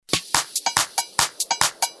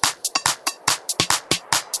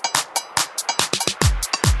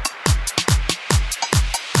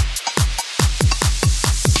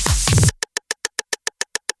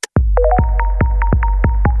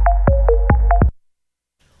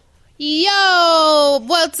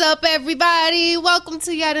What's up, everybody? Welcome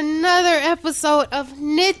to yet another episode of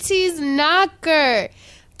Nitty's Knocker.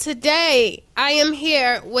 Today, I am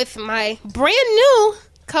here with my brand new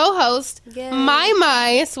co-host,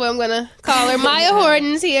 Mai. That's what I'm going to call her. Maya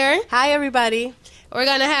Horton's here. Hi, everybody. We're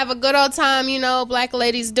going to have a good old time, black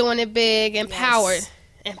ladies doing it big, empowered.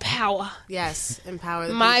 Empower. Yes, empower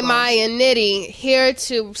the people. My and Nitty here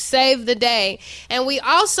to save the day. And we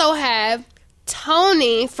also have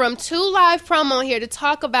Tony from 2 Live Promo here to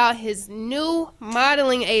talk about his new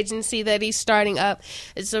modeling agency that he's starting up.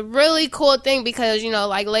 It's a really cool thing because,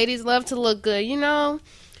 ladies love to look good, We're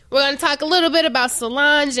going to talk a little bit about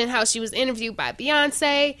Solange and how she was interviewed by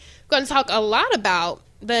Beyonce. We're going to talk a lot about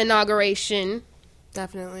the inauguration.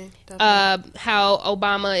 Definitely. How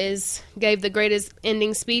Obama gave the greatest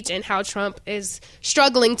ending speech and how Trump is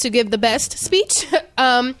struggling to give the best speech.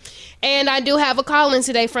 And I do have a call-in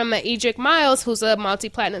today from Edric Miles, who's a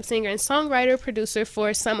multi-platinum singer and songwriter, producer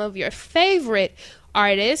for some of your favorite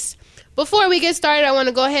artists. Before we get started, I want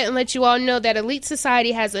to go ahead and let you all know that Elite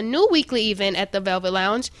Society has a new weekly event at the Velvet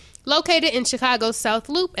Lounge, located in Chicago's South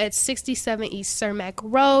Loop at 67 East Cermak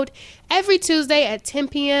Road, every Tuesday at 10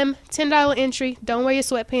 p.m., $10 entry. Don't wear your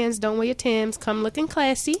sweatpants, don't wear your Timbs. Come looking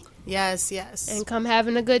classy. Yes. And come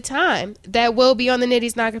having a good time. That will be on the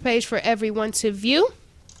Nitty's Knocker page for everyone to view.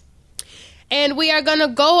 And we are going to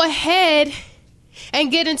go ahead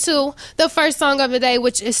and get into the first song of the day,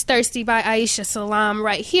 which is Thirsty by Aisha Salam,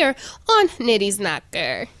 right here on Nitty's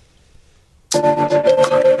Knocker.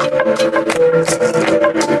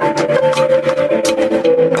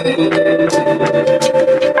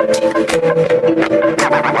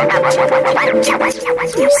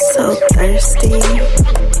 You're so thirsty.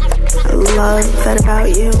 I love that about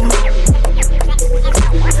you.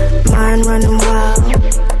 Mind running wild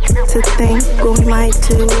to think what we might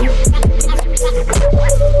do.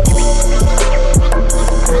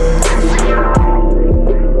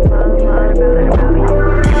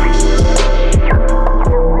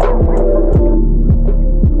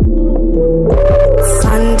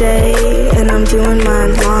 Sunday, and I'm doing my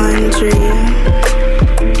laundry,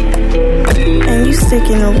 and you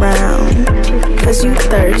sticking around, 'cause you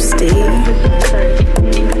thirsty.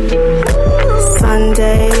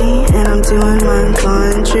 Sunday, and I'm doing my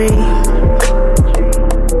laundry,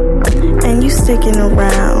 and you sticking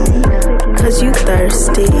around, 'cause you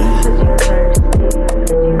thirsty.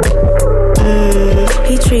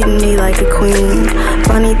 He treating me like a queen.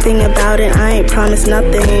 Funny thing about it, I ain't promised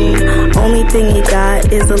nothing. Only thing he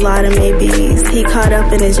got is a lot of maybes. He caught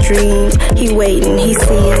up in his dreams. He waiting, he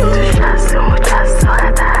seeing.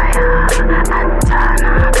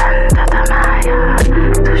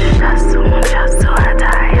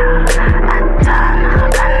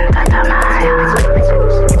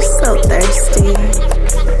 So thirsty.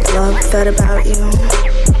 Love that about you.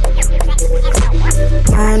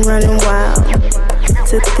 Mind running wild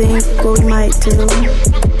to think what we might do.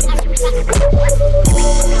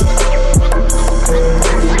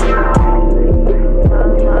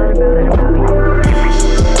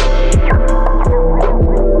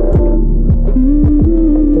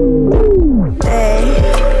 Hey,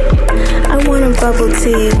 I want a bubble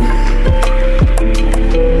tea,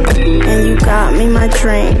 and you got me my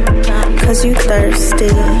drink, 'cause you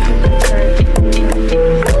thirsty.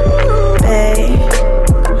 Hey,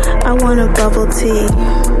 I want a bubble tea,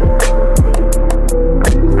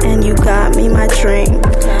 and you got me my drink,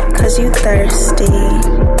 'cause you thirsty.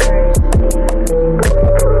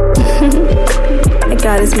 I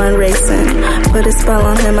got his mind racing, put a spell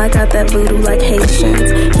on him, I got that voodoo like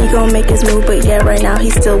Haitians. He gon' make his move, but yeah, right now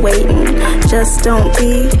he's still waiting. Just don't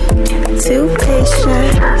be too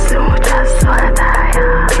patient.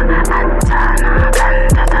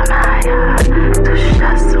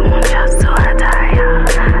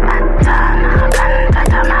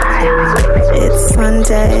 It's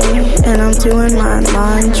Sunday, and I'm doing my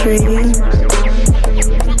laundry,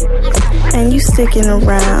 and you sticking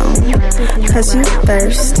around, 'cause you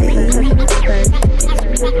thirsty.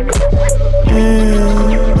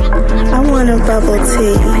 I want a bubble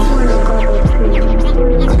tea,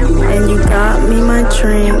 and you got me my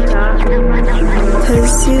drink,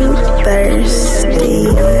 'cause you thirsty.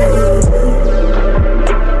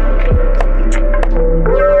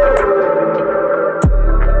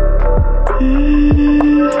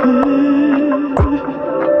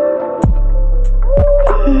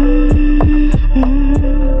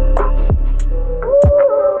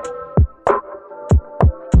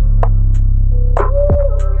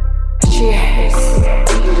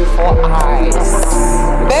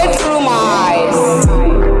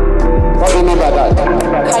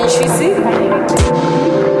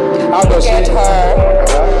 How does get her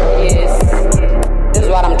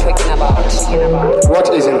talking about?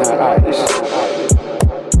 What is in her eyes?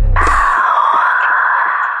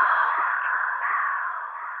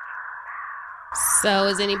 So,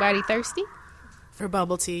 is anybody thirsty? For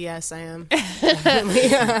bubble tea, yes, I am. That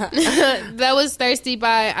was Thirsty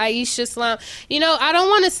by Aisha Salam. You know, I don't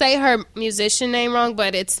want to say her musician name wrong,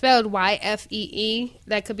 but it's spelled Y-F-E-E.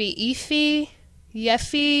 That could be Ify,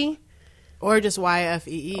 Yeffy, Or just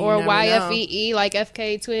YFEE. or Y-F-E-E, like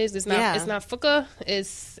FK Twigs. It's not, it's not Fuka,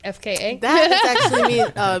 it's FKA. That is actually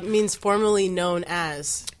means formerly known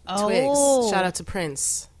as Twigs. Oh. Shout out to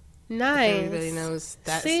Prince. Nice. Everybody knows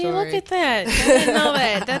that See, story. look at that. I didn't know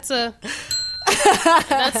that. That's a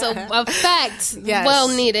fact. Yes. Well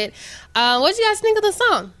needed. What do you guys think of the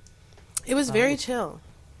song? It was very chill.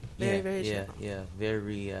 Very yeah, chill. yeah,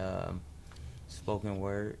 very spoken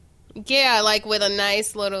word. Yeah, like with a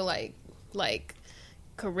nice little like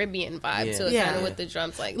Caribbean vibe to it, Yeah. kind of with the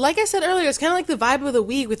drums. Like I said earlier, it's kind of like the vibe of the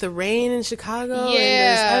week with the rain in Chicago. And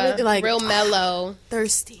yeah, there's everything, like real mellow.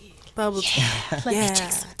 thirsty bubble tea. Let's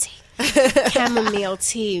drink some tea. Chamomile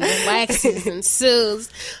tea relaxes and soothes.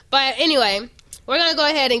 But anyway, we're gonna go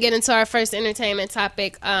ahead and get into our first entertainment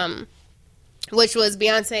topic, which was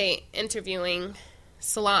Beyonce interviewing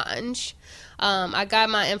Solange. I got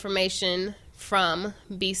my information from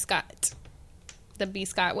B. Scott, the B.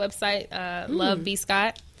 Scott website, Love B.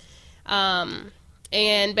 Scott,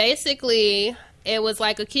 and basically it was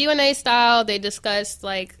like a Q&A style. They discussed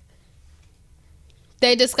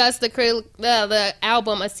the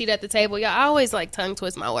album A Seat at the Table. Yeah, I always like tongue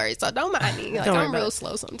twist my words, so don't mind me. Like, I'm real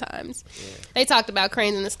slow sometimes. Yeah. They talked about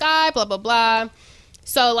Cranes in the Sky, blah blah blah.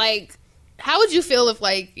 So like, how would you feel if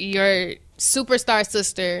like your superstar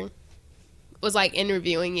sister was like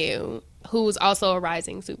interviewing you, who was also a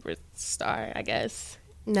rising superstar, I guess?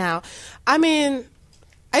 Now, I mean,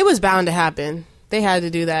 it was bound to happen. They had to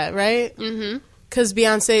do that, right? Mm-hmm. Because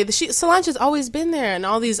Beyonce, Solange has always been there, and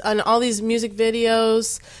all these music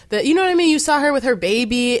videos. That, you know what I mean. You saw her with her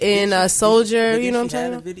baby in Soldier. You know what I'm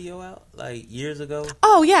talking about? She had a video out like years ago.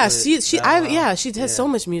 Oh yeah, she has so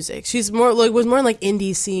much music. She's was more like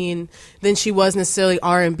indie scene than she was necessarily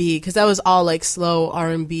R&B, because that was all like slow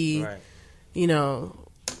R&B. Right. You know,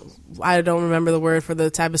 I don't remember the word for the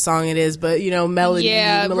type of song it is, but you know, melody.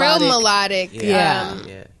 Yeah, melodic. Real melodic.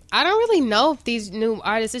 Yeah. I don't really know if these new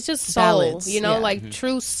artists, it's just soul, ballads, like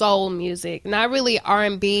true soul music. Not really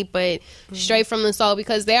R&B, but straight from the soul,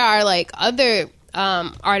 because there are like other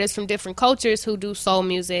artists from different cultures who do soul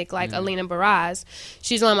music, like Alina Baraz.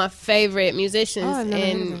 She's one of my favorite musicians.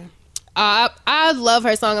 And I love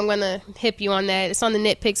her song. I'm going to hip you on that. It's on the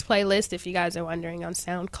Nitpicks playlist, if you guys are wondering, on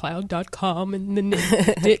SoundCloud.com and the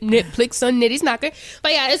Nitpicks on Nitty's Knocker.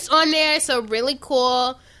 But yeah, it's on there. So really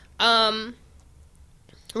cool.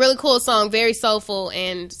 Really cool song, very soulful,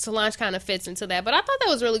 and Solange kind of fits into that. But I thought that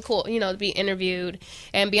was really cool, to be interviewed.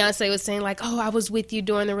 And Beyonce was saying, like, oh, I was with you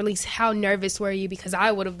during the release. How nervous were you? Because I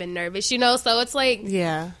would have been nervous, So it's like,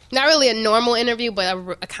 not really a normal interview, but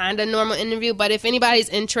a kind of normal interview. But if anybody's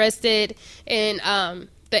interested in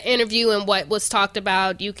the interview and what was talked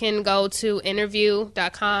about, you can go to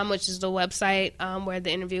interview.com, which is the website where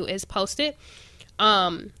the interview is posted.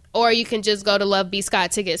 Or you can just go to Love B.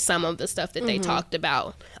 Scott to get some of the stuff that they talked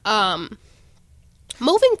about.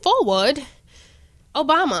 Moving forward,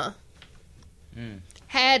 Obama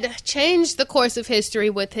had changed the course of history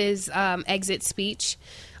with his exit speech.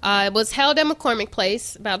 It was held at McCormick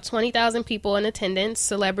Place, about 20,000 people in attendance,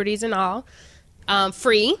 celebrities and all,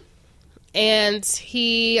 free. And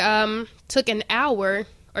he took an hour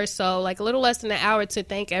or so, like a little less than an hour, to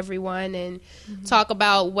thank everyone and talk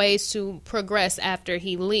about ways to progress after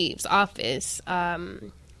he leaves office.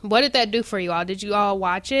 What did that do for you all? Did you all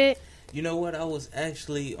watch it? You know what? I was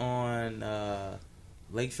actually on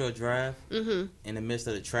Lakeshore Drive in the midst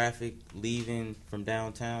of the traffic leaving from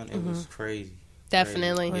downtown. It was crazy.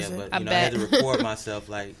 Definitely. Crazy. Yeah, but I had to record myself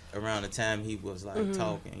like around the time he was like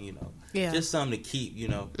talking, just something to keep,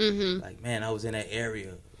 like, man, I was in that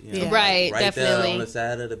area. Right, right definitely. there on the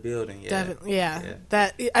side of the building.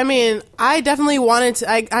 That, I mean, I definitely wanted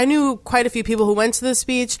to. I knew quite a few people who went to the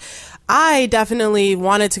speech. I definitely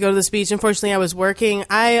wanted to go to the speech. Unfortunately, I was working.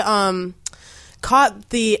 I caught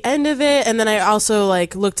the end of it, and then I also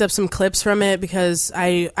like looked up some clips from it because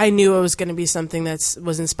I knew it was going to be something that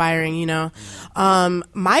was inspiring.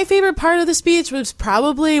 My favorite part of the speech was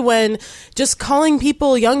probably when just calling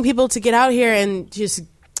young people, to get out here and just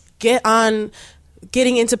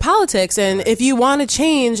getting into politics. And if you want to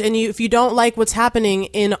change, and if you don't like what's happening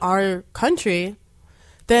in our country,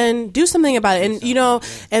 then do something about it. And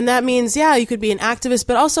and that means you could be an activist,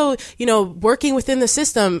 but also working within the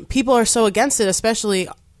system. People are so against it, especially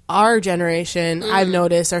our generation, I've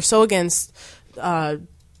noticed, are so against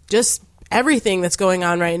just everything that's going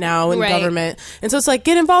on right now in government. And so it's like,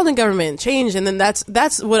 get involved in government, change. And then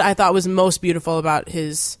that's what I thought was most beautiful about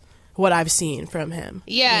what I've seen from him.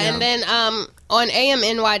 Yeah, and then on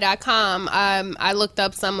amny.com, I looked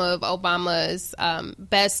up some of Obama's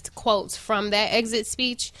best quotes from that exit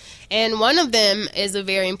speech, and one of them is a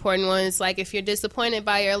very important one. It's like, if you're disappointed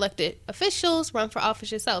by your elected officials, run for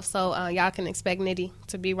office yourself. So y'all can expect Nitty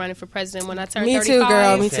to be running for president when I turn 35. Me too,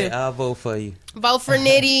 girl. Me too. I'll vote for you. Vote for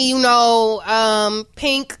Nitty,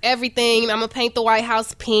 pink everything. I'm going to paint the White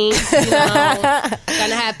House pink,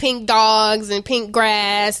 Gonna have pink dogs and pink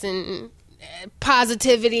grass and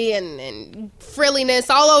positivity and frilliness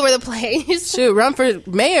all over the place. Shoot, run for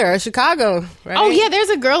mayor of Chicago, right? Oh, yeah, there's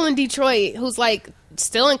a girl in Detroit who's, like,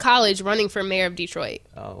 still in college running for mayor of Detroit.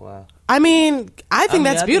 Oh, wow. I mean, I think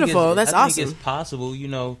that's beautiful. That's awesome. I think it's possible,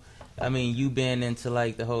 I mean, you been into,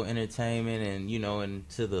 like, the whole entertainment and,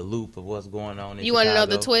 into the loop of what's going on in You want to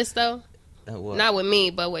Chicago. know the twist, though? What? Not with me,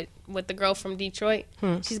 but with the girl from Detroit.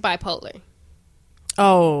 She's bipolar.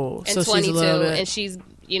 Oh, and so 22, she's a little bit... and she's,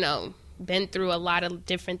 been through a lot of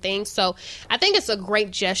different things. So I think it's a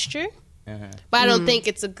great gesture, but I don't think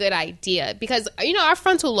it's a good idea because, our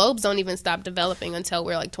frontal lobes don't even stop developing until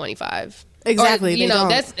we're like 25. Exactly. Or,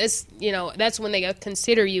 that's when they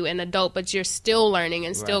consider you an adult, but you're still learning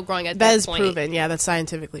and still growing at that point. That is proven. Yeah, that's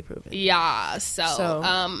scientifically proven. Yeah.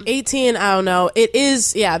 So 18, I don't know. It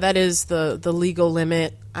is, that is the legal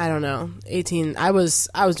limit. I don't know. 18, I was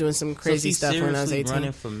doing some crazy stuff when I was 18.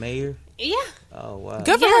 Running for mayor? Yeah. Oh, wow.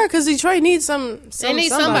 Good for her, because Detroit needs they need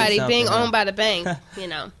somebody being owned by the bank,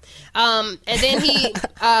 And then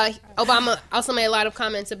Obama also made a lot of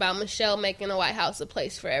comments about Michelle making the White House a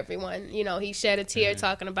place for everyone. He shed a tear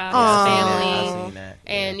talking about his family.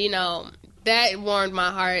 And, that warmed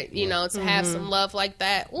my heart, to have some love like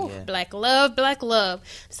that. Ooh, black love, black love.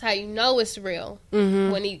 That's how you know it's real.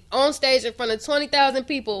 When he on stage in front of 20,000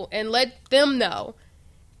 people and let them know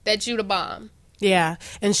that you the bomb. Yeah,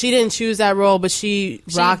 and she didn't choose that role, but she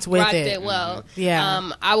rocked it well. Yeah.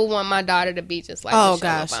 I would want my daughter to be just like Michelle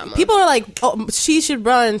gosh. Obama. People are like, she should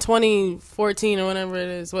run 2014 or whatever it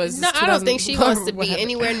is. No, I don't think she wants to be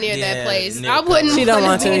anywhere near that place. I wouldn't. She don't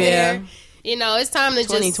want to. There. It's time to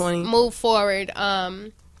just move forward.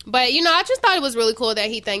 But I just thought it was really cool that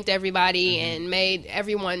he thanked everybody and made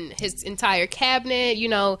everyone, his entire cabinet.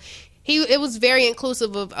 It was very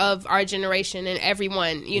inclusive of our generation and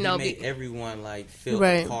everyone, He made everyone, like, feel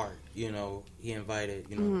a part, He invited,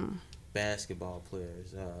 basketball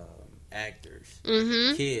players, actors,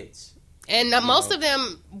 kids. And most of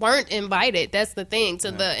them weren't invited. That's the thing,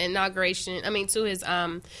 to the inauguration. to his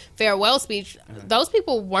farewell speech. Those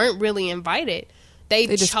people weren't really invited. They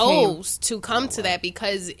chose to come to that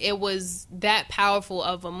because it was that powerful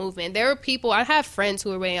of a movement. There were people, I have friends who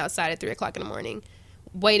were waiting outside at 3 o'clock in the morning,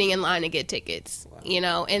 waiting in line to get tickets,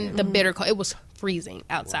 and the bitter cold. It was freezing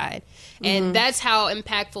outside. And that's how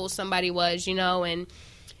impactful somebody was, and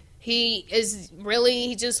he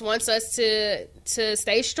just wants us to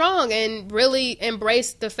stay strong and really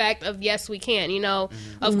embrace the fact of, yes, we can,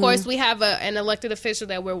 Of course, we have an elected official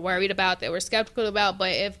that we're worried about, that we're skeptical about,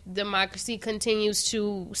 but if democracy continues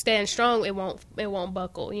to stand strong, it won't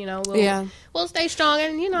buckle, We'll stay strong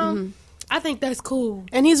and, I think that's cool.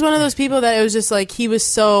 And he's one of those people that it was just like, he was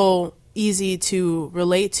so easy to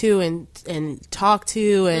relate to and talk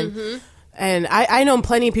to. And I know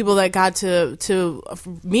plenty of people that got to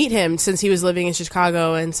meet him since he was living in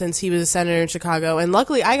Chicago and since he was a senator in Chicago. And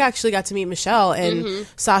luckily, I actually got to meet Michelle and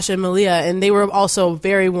Sasha and Malia. And they were also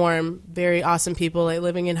very warm, very awesome people, like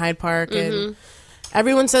living in Hyde Park. And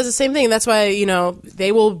everyone says the same thing. That's why,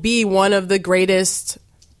 they will be one of the greatest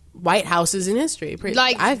White Houses in history. They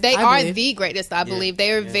are the greatest, I believe.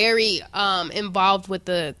 They are very involved with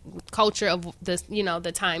the culture of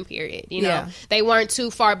the time period. They weren't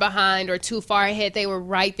too far behind or too far ahead. They were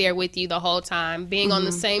right there with you the whole time, being on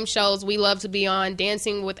the same shows we love to be on,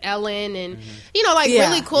 dancing with Ellen, and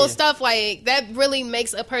really cool stuff like that. Really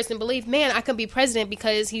makes a person believe, man, I can be president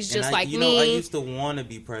because he's just like me. I used to want to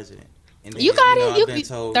be president. And then, you got it. I've been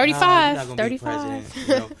told, 35. You're not gonna be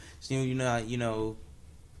president.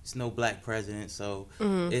 It's no black president, so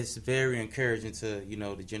it's very encouraging to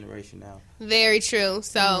the generation now. Very true.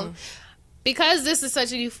 So because this is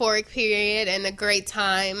such a euphoric period and a great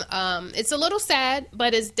time, it's a little sad,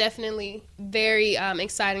 but it's definitely very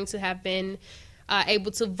exciting to have been able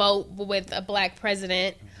to vote with a black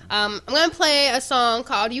president. I'm going to play a song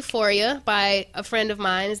called Euphoria by a friend of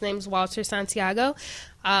mine. His name is Walter Santiago.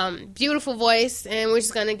 Beautiful voice, and we're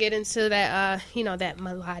just gonna get into that, that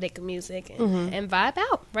melodic music and vibe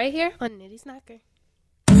out right here on Nitty's Knocker.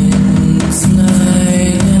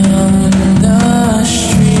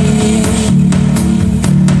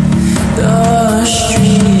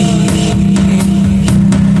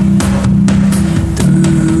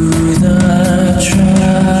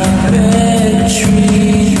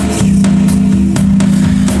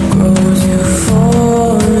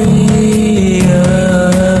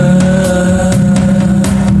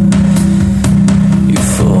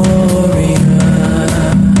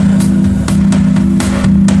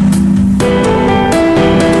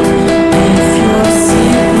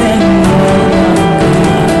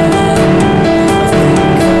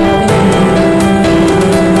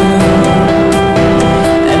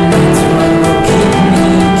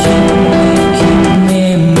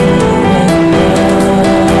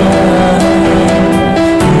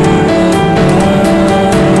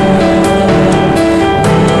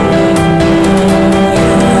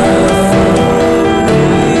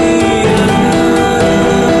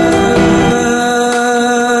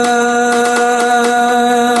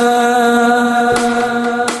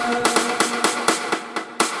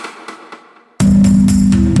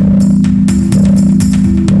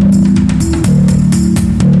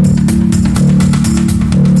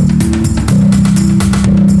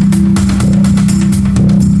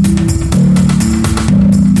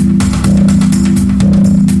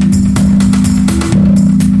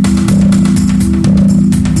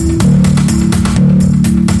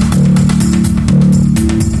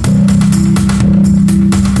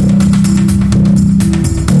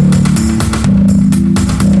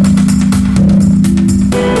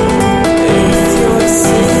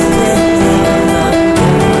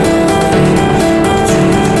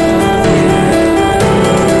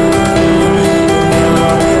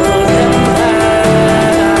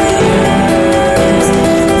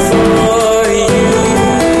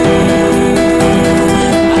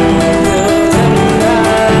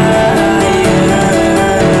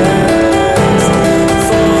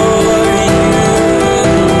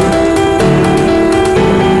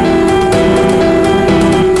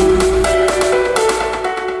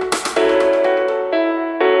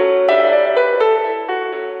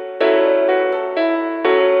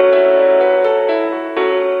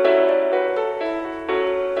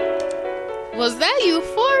 Was that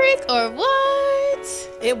euphoric or what?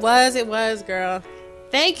 It was, girl.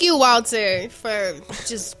 Thank you, Walter, for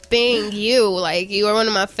just being you. Like, you are one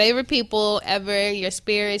of my favorite people ever. Your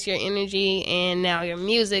spirits, your energy, and now your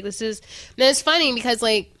music. It's funny because,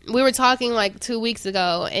 like, we were talking, like, 2 weeks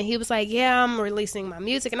ago, and he was like, yeah, I'm releasing my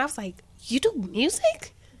music. And I was like, you do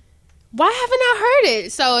music? Why haven't I heard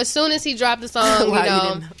it? So as soon as he dropped the song,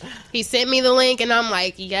 Wow, he sent me the link, and I'm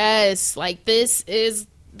like, yes, like, this is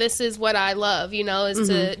what I love, is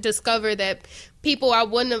to discover that people I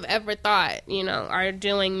wouldn't have ever thought, are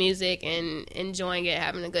doing music and enjoying it,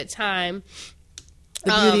 having a good time.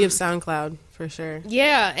 The beauty of SoundCloud, for sure.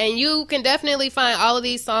 Yeah, and you can definitely find all of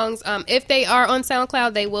these songs. If they are on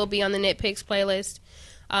SoundCloud, they will be on the Nitpicks playlist.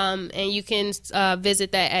 And you can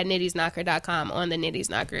visit that at nittiesknocker.com on the Nitty's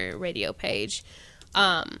Knocker radio page.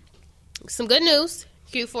 Some good news.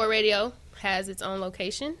 Q4 Radio has its own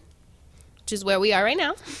location, which is where we are right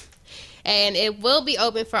now. And it will be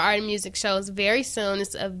open for art and music shows very soon.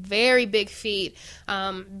 It's a very big feat.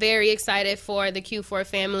 Very excited for the Q4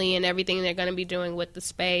 family and everything they're going to be doing with the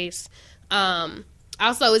space. Also,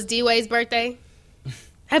 it's D-Wade's birthday.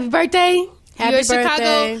 Happy birthday. Happy You're a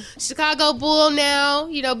birthday. Chicago Bull now.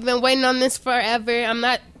 Been waiting on this forever. I'm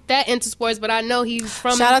not that into sports, but I know he's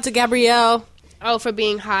from... Shout out to Gabrielle. Oh, for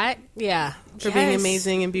being hot? Yeah, for being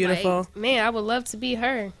amazing and beautiful. Like, man, I would love to be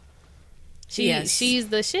her. Yes. She's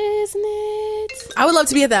the shiznit. I would love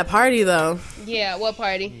to be at that party, though. Yeah, what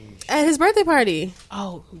party? At his birthday party.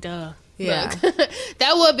 Oh, duh. Yeah. Look,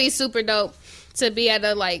 that would be super dope to be at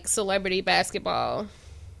a, like, celebrity basketball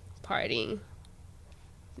party.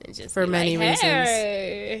 And just for many reasons.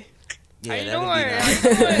 Hey, Yeah, how you that'd doing? be nice. How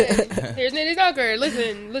you doing? Here's Nitty Knocker.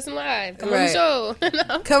 Listen live. Come on the show.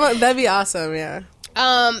 Come on, that'd be awesome, yeah.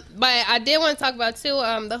 But I did want to talk about, too,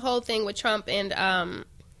 the whole thing with Trump and,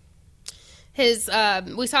 his,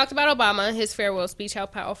 we talked about Obama, his farewell speech, how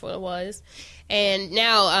powerful it was. And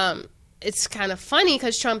now, it's kind of funny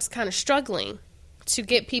because Trump's kind of struggling to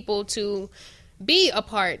get people to be a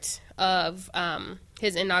part of,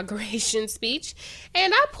 his inauguration speech.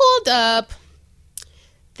 And I pulled up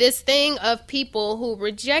this thing of people who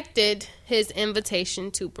rejected his invitation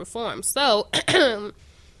to perform. So,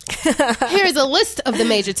 here's a list of the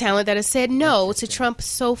major talent that has said no to Trump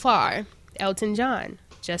so far. Elton John,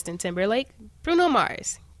 Justin Timberlake, Bruno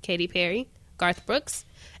Mars, Katy Perry, Garth Brooks,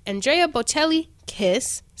 Andrea Bocelli,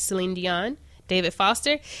 Kiss, Celine Dion, David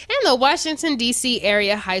Foster, and the Washington, D.C.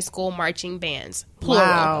 area high school marching bands. Plural.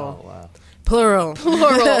 Wow. Oh, wow. Plural.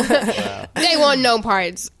 They want no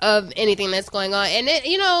parts of anything that's going on. And,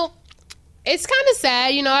 it's kind of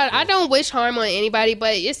sad. I don't wish harm on anybody,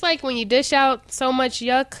 but it's like when you dish out so much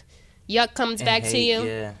yuck comes back to you.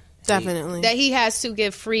 Yeah. Definitely. That he has to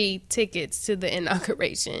give free tickets to the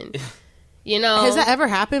inauguration. Has that ever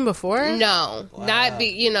happened before? No. Wow. Not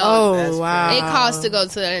be, Oh, wow. it costs to go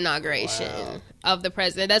to the inauguration of the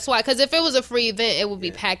president. That's why, because if it was a free event, it would be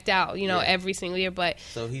packed out, every single year. But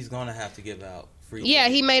so he's going to have to give out free yeah,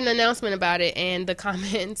 tickets. he made an announcement about it, and the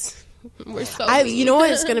comments were so mean. You know what?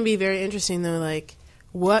 It's going to be very interesting, though. Like,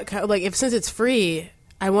 since it's free,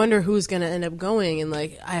 I wonder who's going to end up going, and,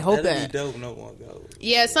 like, I hope That'd be dope. No one goes.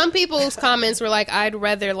 Yeah, some people's comments were like, I'd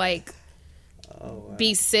rather,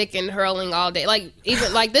 be sick and hurling all day. Like,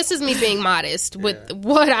 even, this is me being modest with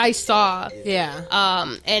what I saw.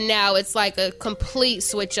 Yeah. And now it's like a complete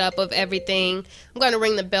switch up of everything. I'm going to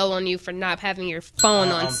ring the bell on you for not having your phone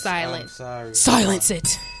on silent. I'm sorry. Silence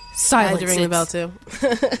it. I Silence had to ring the bell, too.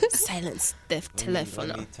 Silence the telephone.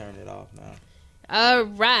 Let me turn it off now. All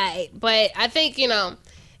right. But I think, and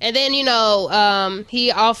then,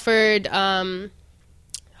 he offered,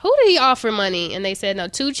 who did he offer money? And they said, no,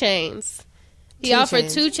 2 Chainz. He offered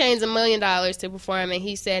 2 Chainz $1 million to perform, and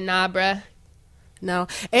he said, nah, bruh. No.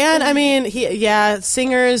 And, I mean,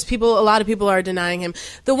 singers, a lot of people are denying him.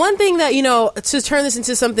 The one thing that, to turn this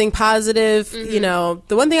into something positive, the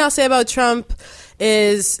one thing I'll say about Trump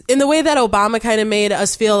is in the way that Obama kind of made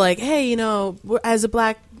us feel like, hey, as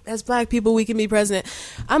black people, we can be president.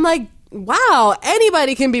 I'm like, wow,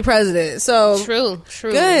 anybody can be president. So True.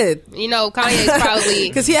 Good. Kanye's probably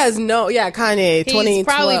because he has Kanye. He's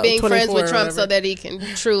probably being friends with Trump whatever. so that he can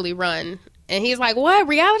truly run. And he's like, what?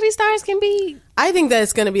 Reality stars can be? I think that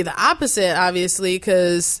it's going to be the opposite, obviously,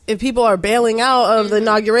 because if people are bailing out of the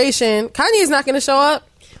inauguration, Kanye's not going to show up.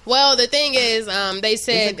 Well, the thing is, they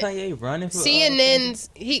said Isn't Kanye running for CNN's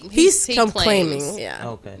He's he claiming, claims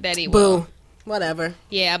Okay. that he will. Boo. Whatever.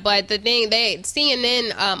 Yeah, but the thing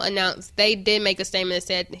CNN announced, they did make a statement that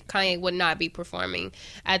said Kanye would not be performing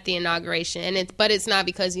at the inauguration, and it's not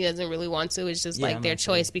because he doesn't really want to. It's just their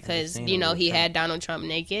choice because he had Donald Trump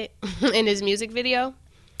naked in his music video.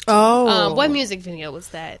 Oh, what music video was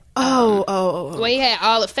that? Oh. Well, he had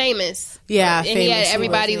all the Famous. Yeah, and he had Famous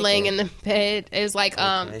everybody was laying in the bed. It was like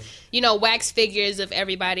wax figures of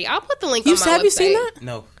everybody. I'll put the link on my website. Have you seen that?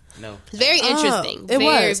 No. It's very interesting. It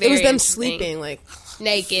was them interesting. sleeping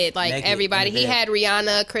naked, Everybody. He had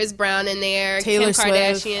Rihanna, Chris Brown in there, Taylor Kim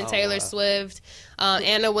Kardashian, Swift. Taylor Swift,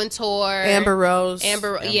 Anna Wintour, Amber Rose.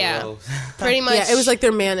 Yeah, Rose. pretty much. Yeah, it was like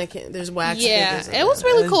their mannequin. There's wax. Yeah, it was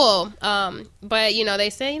really cool. But they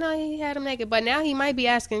say he had him naked, but now he might be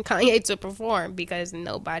asking Kanye to perform because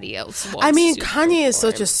nobody else wants. I mean, to Kanye is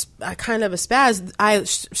perform. such a kind of a spaz.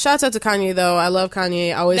 Shouts out to Kanye though. I love Kanye.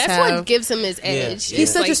 I always That's have. what gives him his edge. Yeah.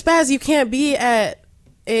 He's such a spaz. You can't be at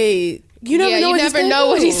a. You never know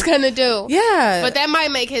what he's gonna do. Yeah, but that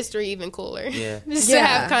might make history even cooler. Yeah. Just to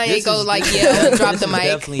have Kanye and drop the mic.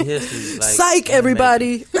 Definitely history. Psych,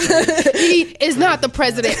 everybody. He is not the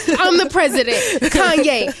president. I'm the president.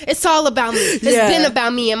 Kanye. It's all about me. It's been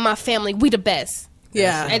about me and my family. We the best.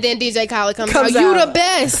 Yeah. And then DJ Khaled comes out. You the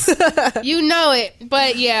best. You know it.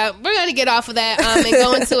 But yeah, we're going to get off of that and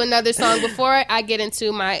go into another song before I get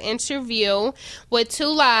into my interview with 2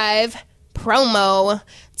 Live promo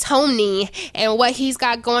Tony and what he's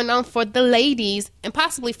got going on for the ladies and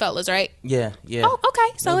possibly fellas, right? Yeah. Oh,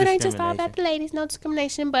 okay. So No it ain't just all about the ladies, no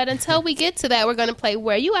discrimination. But until we get to that, we're going to play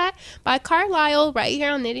Where You At by Carlisle right here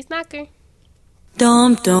on Nitty's Knocker.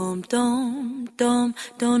 Dum dum dum dum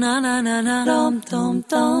dum na na na na dum dum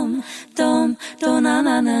dum dum dum na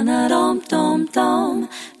na na na dum dum dum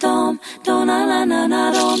dum dum na na na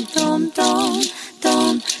na dum dum dum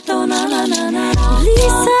dum dum na na na na.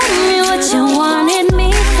 Please tell me what you wanted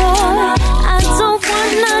me for. I don't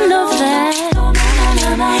want none of that.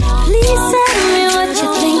 Please tell me what you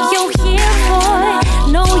think you're here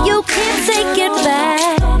for. No, you can't take it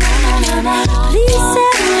back. Please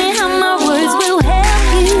tell me how my words will help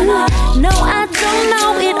you. No, I don't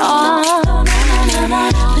know it all.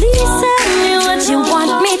 Please tell me what you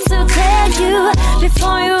want me to tell you.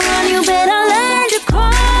 Before you run, you better learn to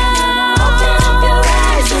crawl. Open up your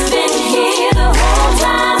eyes, it's been here the whole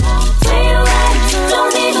time. Where you at?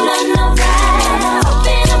 Don't need none of that.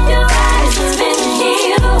 Open up your eyes, it's been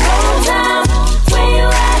here the whole time. Where you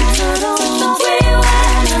at? Where you at?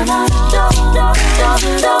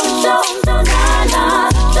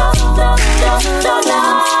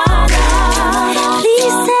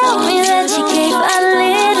 Please tell me that you gave a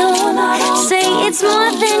little. Say it's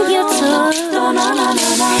more than you took.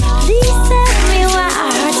 Please tell me why I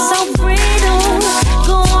hurt so brittle.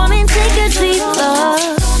 Go on and take a deep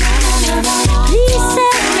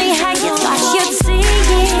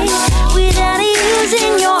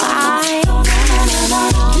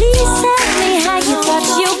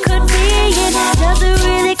Does it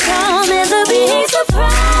really come as a big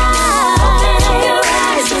surprise? Open up your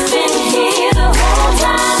eyes, it's been here the whole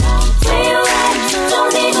time. Where you at?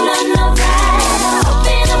 Don't need none of that.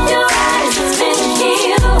 Open up your eyes, it's been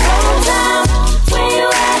here the whole time. Where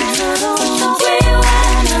you at? Where you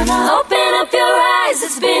at? Open up your eyes,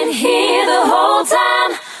 it's been here the whole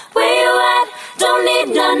time. Where you at? Don't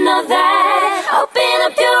need none of that. Open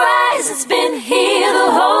up your eyes, it's been here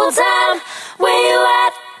the whole time. Where you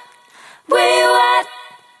at? Where you at?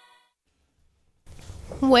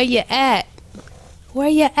 Where you at? Where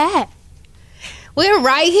you at? We're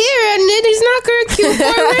right here at Nitty's Knocker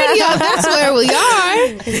Q4 Radio. That's where we are.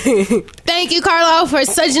 Thank you, Carlo, for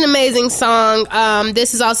such an amazing song.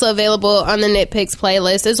 This is also available on the Nitpicks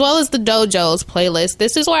playlist, as well as the Dojo's playlist.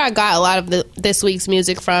 This is where I got a lot of this week's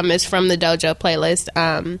music from, is from the Dojo playlist.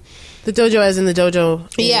 The Dojo as in the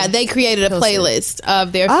Dojo. Yeah, they created a playlist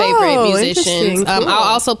of their favorite musicians. Cool.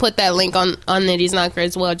 I'll also put that link on Nitty's Knocker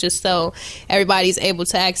as well, just so everybody's able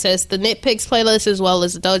to access the Nitpicks playlist as well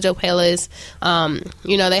as the Dojo playlist.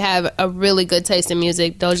 They have a really good taste in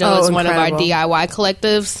music. Dojo is one of our DIY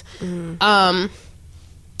collectives.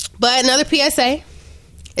 But another PSA.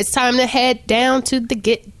 It's time to head down to the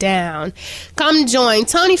Get Down. Come join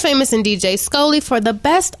Tony Famous and DJ Scully for the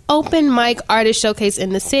best open mic artist showcase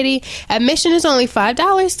in the city. Admission is only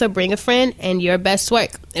 $5, so bring a friend and your best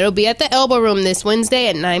work. It'll be at the Elbow Room this Wednesday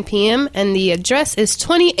at 9 p.m. and the address is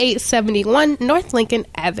 2871 North Lincoln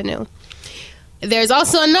Avenue. There's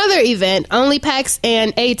also another event. Only Pax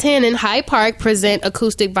and A10 in Hyde Park present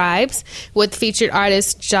Acoustic Vibes with featured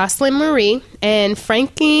artists Jocelyn Marie and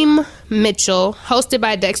Frankie Mitchell, hosted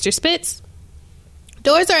by Dexter Spitz.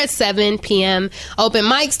 Doors are at 7 p.m. Open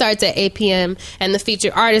mic starts at 8 p.m. and the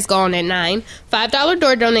featured artists go on at 9. $5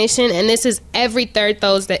 door donation, and this is every third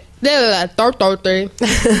Thursday. Every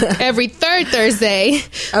third Thursday.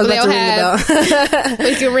 I was about to ring the bell.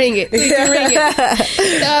 We can ring it.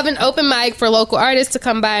 They'll have an open mic for local artists to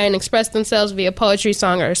come by and express themselves via poetry,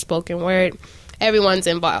 song, or spoken word. Everyone's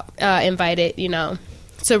invited,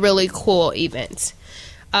 It's a really cool event.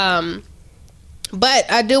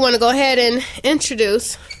 But I do want to go ahead and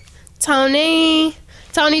introduce Tony.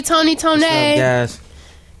 Tony. What's up, guys?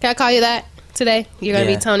 Can I call you that today? You're going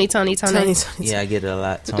to be Tony. Yeah, I get it a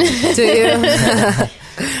lot, Tony. Do you?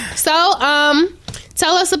 So,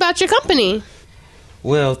 tell us about your company.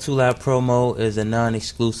 Well, Too Loud Promo is a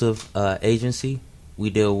non-exclusive agency. We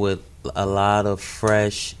deal with a lot of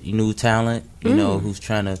fresh, new talent, who's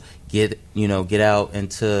trying to get out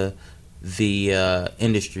into the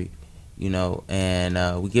industry. And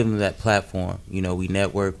we give them that platform. We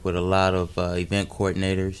network with a lot of event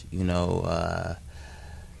coordinators,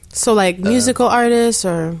 So, like, musical artists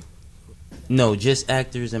or? No, just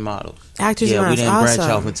actors and models. Actors and models, we didn't branch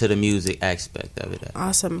awesome. off into the music aspect of it.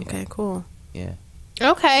 Awesome, okay, cool. Yeah.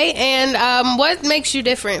 Okay, and what makes you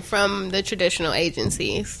different from the traditional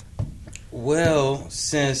agencies? Well,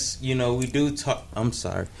 since, we do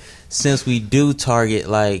since we do target,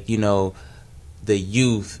 like, the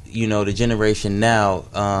youth, the generation now,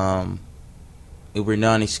 we're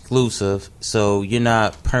non-exclusive, so you're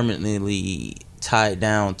not permanently tied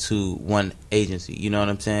down to one agency. You know what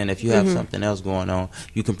I'm saying? If you have something else going on,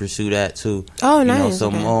 you can pursue that too. Oh, nice. So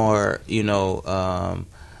more,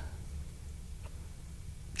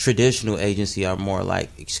 traditional agency are more like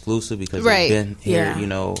exclusive because they've been here,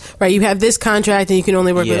 Right, you have this contract and you can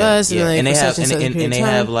only work with us. Yeah. And they have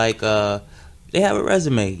they have a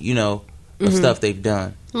resume, of stuff they've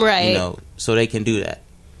done. Right. So they can do that.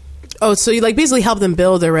 Oh, so you basically help them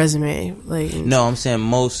build their resume? No, I'm saying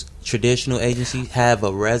most traditional agencies have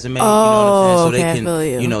a resume. Oh, so they I can, feel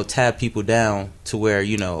you. tap people down to where,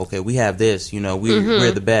 okay, we have this,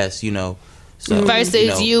 we're the best, So,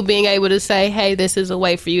 versus you being able to say, hey, this is a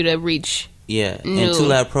way for you to reach. Yeah, and Too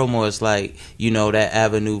Loud Promo is like, that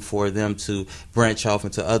avenue for them to branch off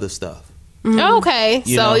into other stuff. Okay,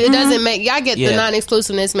 so it doesn't make. I get the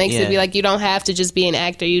non-exclusiveness makes it be like you don't have to just be an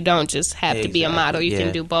actor. You don't just have to be a model. You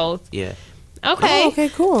can do both. Yeah. Okay. Oh, okay.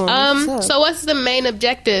 Cool. So what's the main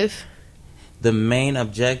objective? The main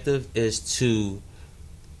objective is to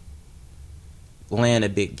land a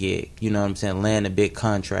big gig. You know what I'm saying? Land a big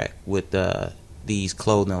contract with these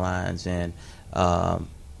clothing lines and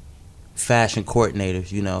fashion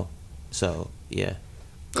coordinators. So yeah.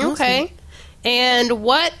 Okay. Awesome. And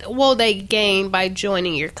what will they gain by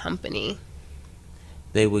joining your company?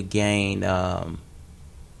 They would gain a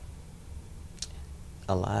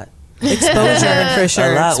lot. Exposure, for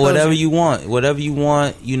sure. A lot. Exposure. Whatever you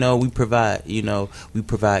want, we provide. We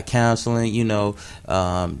provide counseling.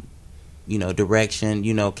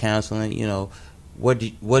 Direction. Counseling. What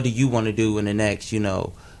do you want to do in the next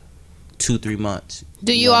 2-3 months.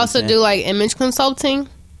 Do you also do like image consulting?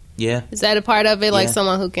 Yeah. Is that a part of it? Like Yeah.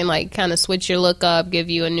 someone who can like kind of switch your look up, give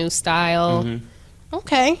you a new style?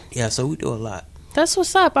 Okay. Yeah, so we do a lot. That's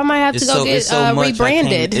what's up. I might have to go get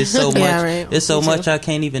rebranded. It's so much. Yeah, right. It's so Me much too. I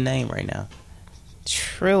can't even name right now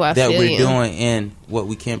True, I that feel we're you. doing and what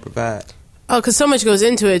we can provide. Oh, because so much goes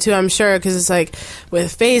into it too, I'm sure. Because it's like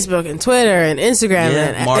with Facebook and Twitter and Instagram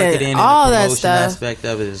and marketing and all and the that promotion stuff. aspect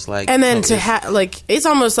of it is like, And then to like, it's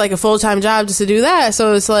almost like a full-time job just to do that.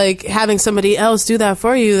 So it's like having somebody else do that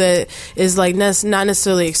for you that is like not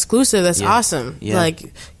necessarily exclusive. That's awesome. Yeah.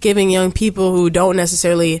 Like giving young people who don't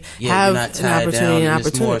necessarily have you're not an tied opportunity. down.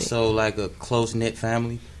 It's more so like a close knit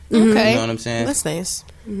family. Okay. You know what I'm saying? That's nice.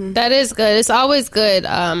 That is good. It's always good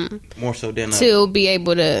More so than to be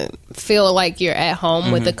able to feel like you're at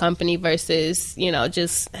home with the company versus, you know,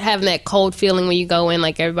 just having that cold feeling when you go in,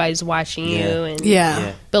 like everybody's watching you and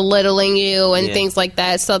Yeah. belittling you and Yeah. things like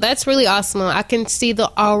that. So that's really awesome. I can see the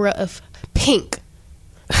aura of pink.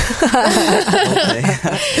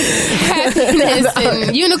 Happiness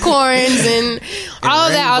and unicorns and all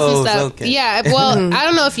of that awesome rainbows, stuff. okay. Yeah, well, I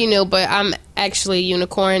don't know if you knew, but I'm actually a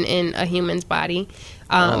unicorn in a human's body.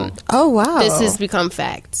 Oh wow. This has become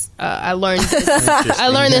facts. I learned this. I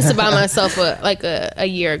learned this about myself a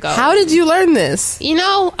year ago. How did you learn this? You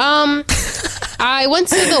know, I went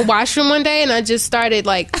to the washroom one day and I just started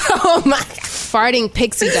like Oh my. farting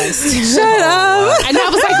pixie dust. Shut up. And I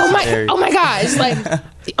was like, oh my gosh, like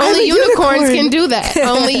only unicorns can do that.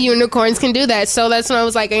 Only unicorns can do that. So that's when I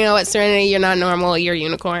was like, you know what, Serenity, you're not normal, you're a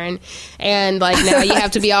unicorn. And like now you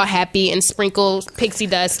have to be all happy and sprinkle pixie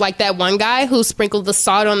dust like that one guy who sprinkled the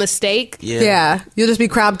salt on the steak. Yeah. You'll just be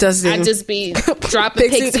crop dusting. I'd just be dropping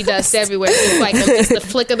pixie dust everywhere. It's like just the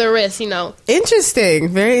flick of the wrist, you know. Interesting.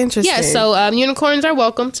 Very interesting. Yeah, so unicorns are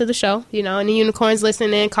welcome to the show, you know, and the unicorns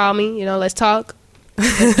listening in, call me, you know, let's talk.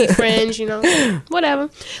 Let's be friends, you know, whatever.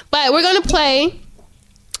 But we're going to play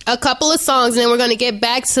a couple of songs and then we're going to get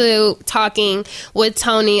back to talking with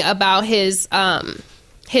Tony about his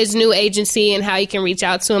new agency and how you can reach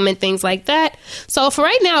out to him and things like that. So for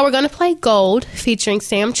right now, we're going to play Gold featuring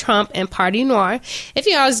Sam Trump and Party Noir. If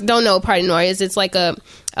you guys don't know what Party Noir is, it's like a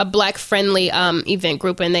black friendly event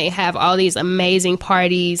group, and they have all these amazing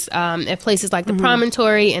parties at places like the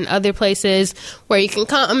Promontory and other places where you can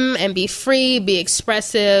come and be free, be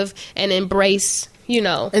expressive, and embrace, you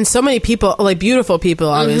know. And so many people, like beautiful people,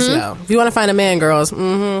 obviously. If you want to find a man, girls,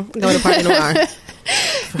 go to Party Noir.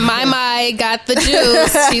 My got the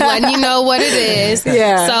juice. She letting you know what it is.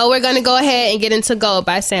 Yeah. So we're going to go ahead and get into Gold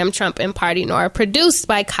by Sam Trump and Party Noir, produced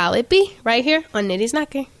by Khaled B, right here on Nitty's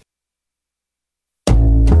Knocking.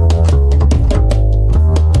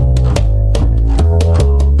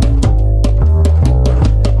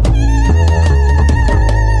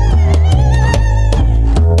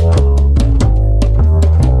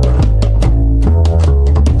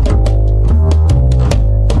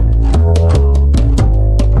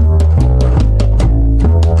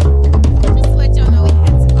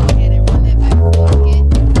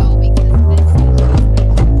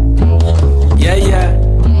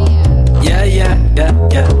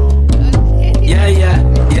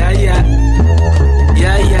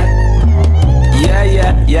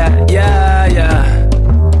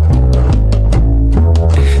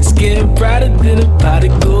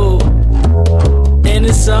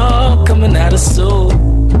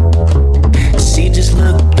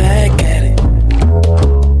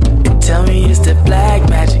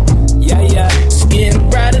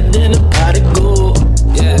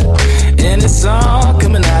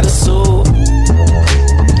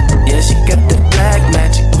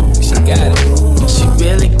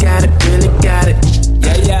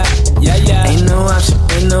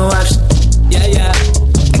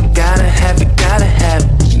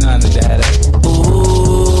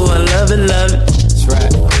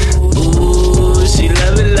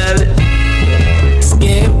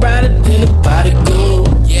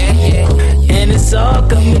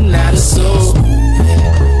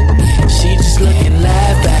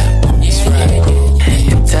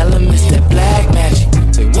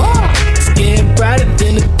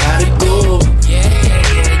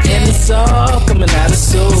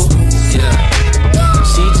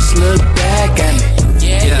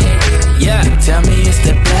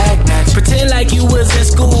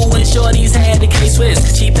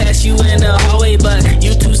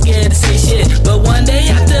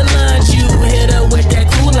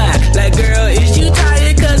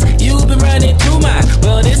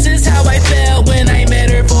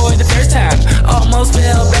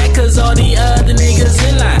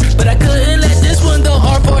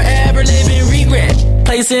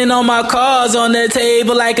 placing all my cards on the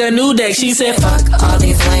table like a new deck. She said, fuck all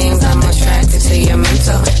these lames, I'm attracted to your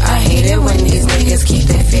mental. I hate it when these niggas keep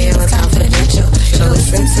their feelings confidential. So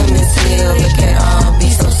listen to Miss Hill, it could all be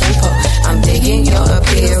so simple. I'm digging your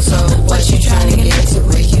appeal, so what you trying to get to,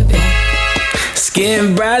 where you been?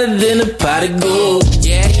 Skin brighter than a pot of gold.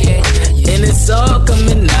 Yeah. And it's all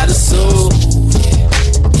coming out of soul.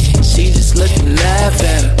 She just look and laugh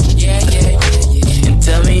at her. And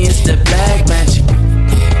tell me it's the black magic.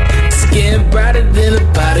 Skin brighter than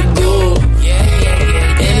a pot of gold.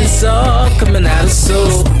 And it's all coming out of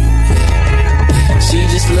soul. She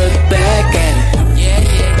just look back at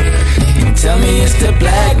it. And tell me it's the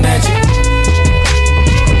black magic.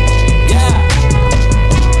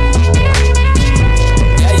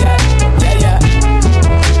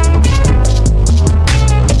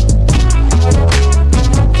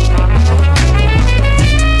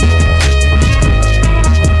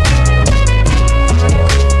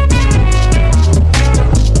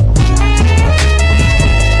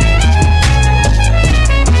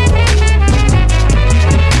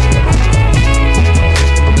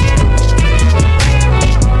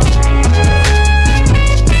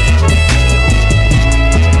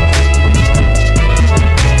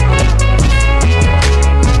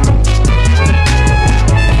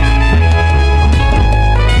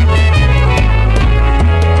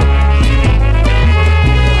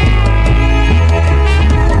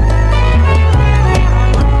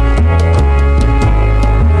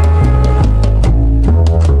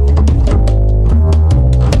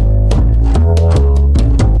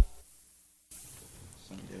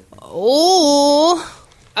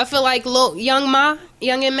 I feel like Young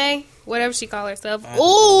M.A, whatever she call herself. I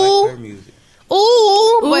like her music. But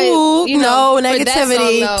you know, no negativity. For that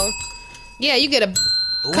song, though, yeah, you gotta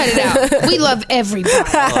cut it out. We love everybody.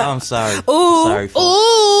 Oh, I'm sorry. Ooh. Sorry,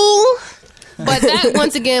 folks. But that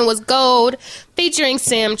once again was Gold, featuring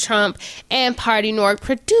Sam Trump and Party Nork,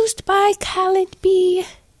 produced by Khaled B.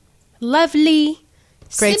 Lovely,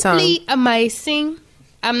 Great simply song. amazing.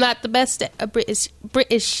 I'm not the best at a British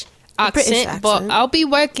accent, but accent. I'll be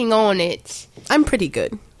working on it. I'm pretty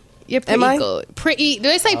good. You're pretty Am I? good. Pretty. Do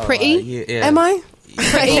they say pretty? Yeah. Am I?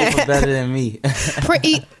 You're better than me.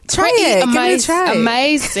 Pretty. Try it. Give it a try.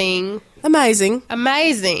 Amazing. Amazing.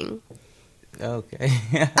 Amazing. Okay.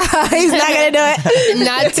 He's not gonna do it.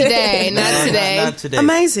 Not today. Not today. Not today.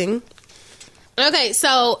 Amazing. Okay,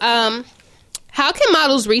 so how can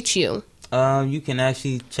models reach you? You can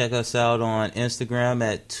actually check us out on Instagram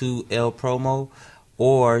at 2L Promo,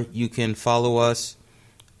 or you can follow us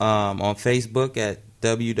on Facebook at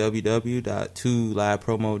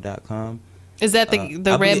www.2livepromo.com. Is that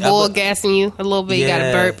the Red Bull gassing you a little bit? You got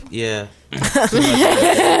to burp. Yeah.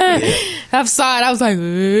 I saw it. I was like,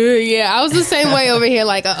 yeah. I was the same way over here.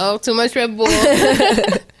 Like, too much Red Bull.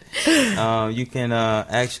 You can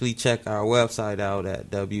actually check our website out at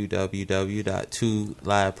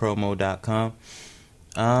www.2livepromo.com.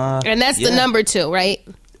 And that's the number 2, right?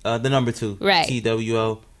 The number 2. Right.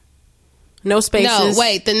 TWO. No spaces. No,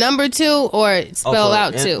 wait. The number 2 or spell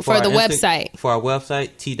out 2 for the website? For our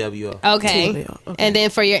website, TWO. Okay. And then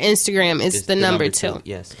for your Instagram, it's the number 2.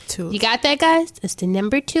 Yes. 2. You got that, guys? It's the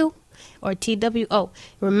number 2 or TWO.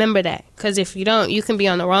 Remember that, because if you don't, you can be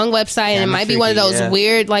on the wrong website, and it might be one of those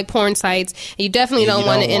weird like porn sites. And you definitely don't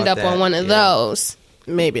want to end up on one of those.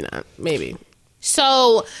 Maybe not. Maybe.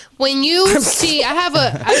 So when you see, I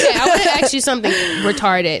want to ask you something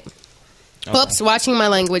retarded. Okay. Oops, watching my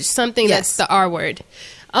language. Something that's the R word.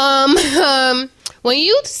 When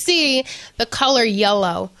you see the color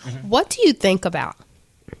yellow, what do you think about?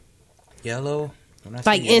 Yellow?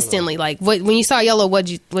 Like instantly, like when you saw yellow, what'd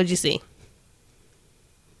you see?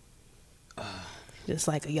 Just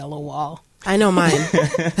like a yellow wall. I know mine.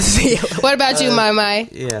 What about you, Mai?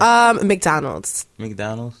 Yeah. McDonald's.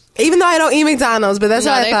 McDonald's? Even though I don't eat McDonald's, but that's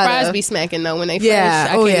what I thought. Their fries be smacking though when they fresh.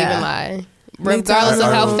 I can't even lie. Regardless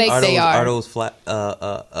of how fake they are. Are those flat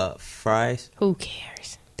fries? Who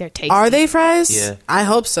cares? They're tasty. Are they fries? Yeah. I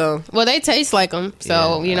hope so. Well, they taste like them,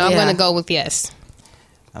 so I'm going to go with yes.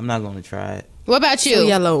 I'm not going to try it. What about you? So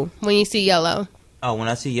yellow. When you see yellow. Oh, when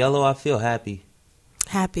I see yellow, I feel happy.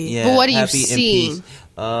 Happy. Yeah. But what do you see?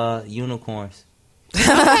 Unicorns. Okay,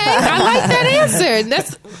 I like that answer.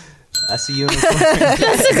 I see unicorns.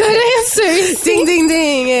 That's a good answer. Ding, ding,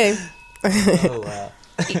 ding. Yeah. Oh, wow.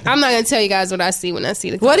 I'm not going to tell you guys what I see when I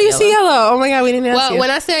see the color What do you yellow. see yellow? Oh my God, we didn't ask you.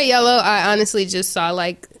 When I say yellow, I honestly just saw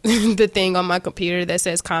like the thing on my computer that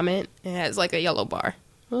says comment. It has like a yellow bar.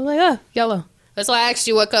 I was like, yellow. That's why I asked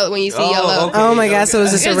you what color when you see yellow. Okay, oh my God, so it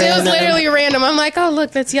was just a It random. was literally random. I'm like, oh,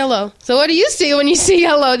 look, that's yellow. So what do you see when you see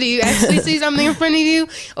yellow? Do you actually see something in front of you?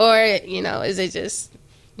 Or, is it just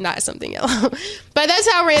not something yellow. But that's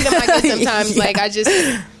how random I get sometimes. Yeah. Like, I just,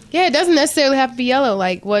 it doesn't necessarily have to be yellow.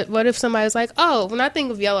 Like, what if somebody's like, oh, when I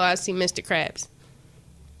think of yellow, I see Mr. Krabs.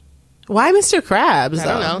 Why Mr. Krabs? I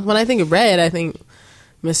don't know. When I think of red, I think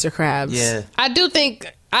Mr. Krabs. Yeah. I do think,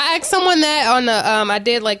 I asked someone that on the, I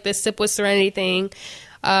did like the Sip with Serenity thing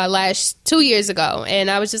 2 years ago, and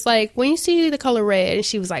I was just like, when you see the color red, and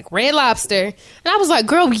she was like, Red Lobster, and I was like,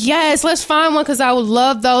 girl, yes, let's find one, because I would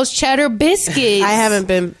love those cheddar biscuits. I haven't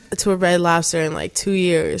been to a Red Lobster in like 2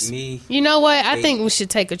 years. Me. You know what? I think we should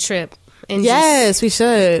take a trip. And Yes, we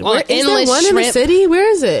should. On Is there endless one in the shrimp. city? Where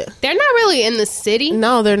is it? they're not really in the city.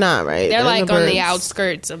 No, they're not, right? They're in like on the burbs.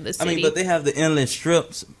 outskirts of the I city. mean, but they have the endless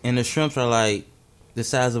shrimps, and the shrimps are like the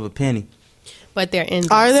size of a penny. But they're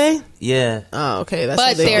endless. Are they? Yeah. Oh, okay. That's But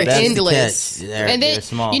what they they're That's the endless. catch. They're- And then, they're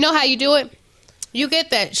small. you know how you do it? You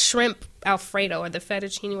get that shrimp Alfredo or the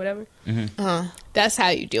fettuccine, whatever. That's how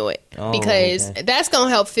you do it. Oh, Because okay. that's going to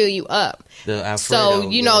help fill you up. The Alfredo, So,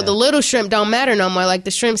 you know, yeah. the little shrimp don't matter no more. Like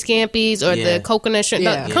the shrimp scampies or Yeah. the coconut shrimp.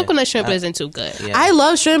 Yeah. The coconut shrimp I- isn't too good. Yeah. I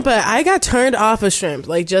love shrimp, but I got turned off of shrimp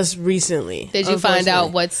like just recently. Did you find out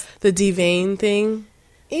unfortunately. what's... the devein thing?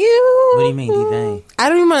 Ew. What do you mean, devein? I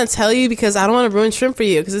don't even want to tell you because I don't want to ruin shrimp for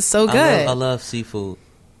you because it's so good. I love seafood.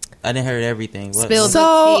 I didn't heard everything. What? Spilled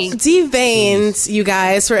So tea. deveins, you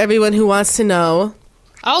guys, for everyone who wants to know.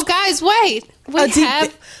 Oh, guys, wait. We A deep-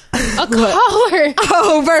 have a caller.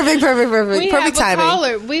 Oh, perfect. We Perfect have a timing.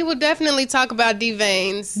 caller. We will definitely talk about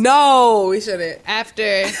D-veins No, we shouldn't.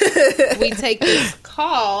 after we take this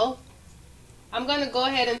call. I'm going to go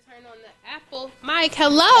ahead and turn on the Apple mic.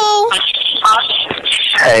 Hello.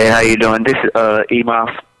 Hey, how you doing? This is E-Miles,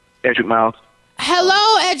 Edric Miles.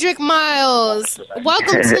 Hello, Edric Miles.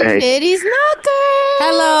 Welcome to Hey. Nitty's Knocker.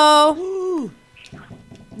 Hello.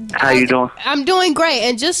 How you doing? I'm doing great.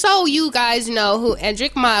 And just so you guys know who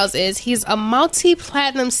Edric Miles is, he's a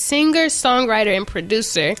multi-platinum singer, songwriter, and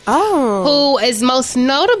producer Oh. who is most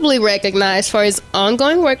notably recognized for his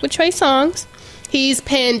ongoing work with Trey Songz. He's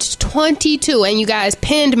penned 22, and you guys,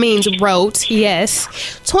 penned means wrote,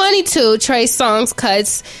 yes. 22 Trey Songz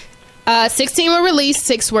cuts. 16 were released,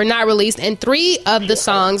 6 were not released, and 3 of the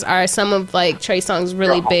songs are some of like Trey Songz'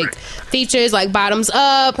 really big features, like Bottoms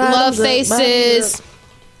Up, Love Up, Faces.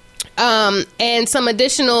 And some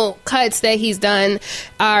additional cuts that he's done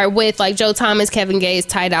are with like Joe Thomas, Kevin Gates,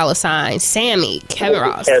 Ty Dolla $ign, Sammy, Kevin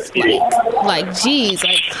Ross. Like geez,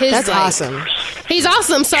 like his That's like, awesome. He's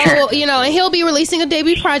awesome. So, you know, and he'll be releasing a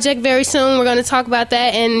debut project very soon. We're going to talk about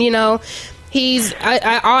that. And, you know, he's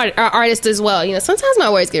an artist as well. You know, sometimes my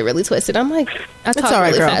words get really twisted. I'm like, I talk all right,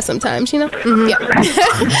 really girl. fast sometimes, you know? Yeah.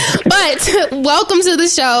 But welcome to the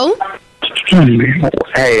show.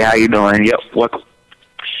 Hey, how you doing? Yep, welcome.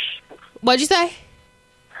 What'd you say?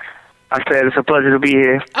 I said it's a pleasure to be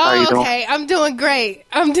here. How you Oh, doing? okay. I'm doing great.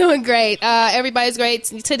 Everybody's great.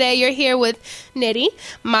 Today you're here with Nitty,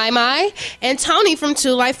 My, and Tony from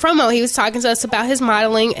Two Life Promo. He was talking to us about his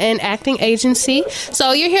modeling and acting agency.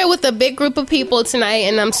 So you're here with a big group of people tonight,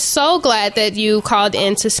 and I'm so glad that you called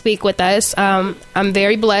in to speak with us. I'm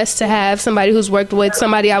very blessed to have somebody who's worked with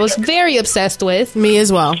somebody I was very obsessed with Me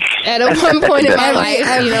as well. at one point in my life.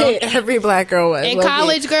 You know, Every black girl was. in low-key.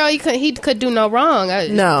 college, girl, he could do no wrong.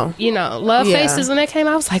 No. You know, Love Yeah. Faces when that came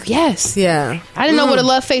out, I was like, yes. Yeah. I didn't know what a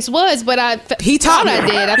love face was, but He taught thought I me.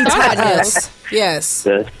 did. I He thought taught I did. us. Yes.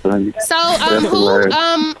 That's funny. So, That's who hilarious.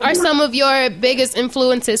 are some of your biggest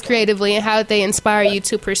influences creatively, and how did they inspire you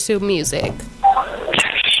to pursue music?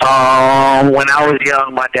 When I was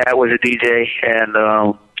young, my dad was a DJ,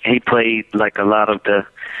 and he played like a lot of the,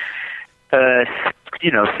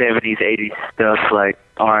 70s, 80s stuff like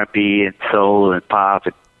R&B and soul and pop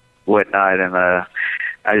and whatnot. And I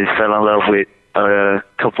just fell in love with a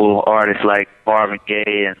couple artists like Marvin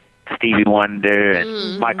Gaye and Stevie Wonder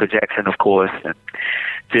and Michael Jackson, of course, and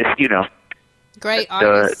just Great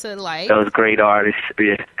artists to like. those great artists.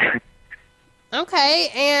 Yeah. Okay,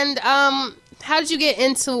 and how did you get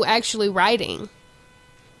into actually writing?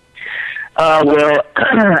 Well,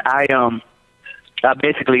 I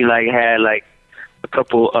basically had a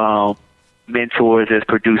couple mentors as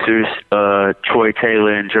producers, Troy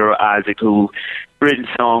Taylor and Gerald Isaac, who written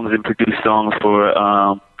songs and produced songs for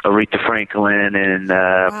Aretha Franklin and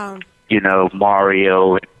Wow.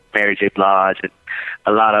 Mario and Mary J. Blige and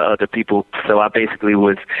a lot of other people. So I basically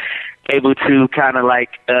was able to kind of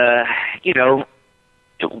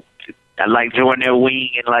join their wing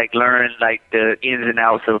and learn the ins and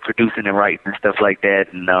outs of producing and writing and stuff like that.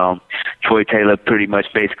 And Troy Taylor pretty much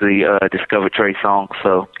basically discovered Trey Songz,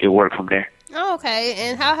 so it worked from there. Oh, okay,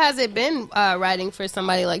 and how has it been writing for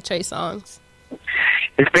somebody like Trey Songz?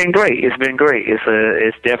 It's been great.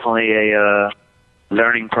 It's definitely a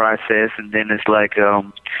learning process, and then it's like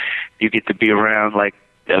you get to be around like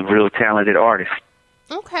a real talented artist.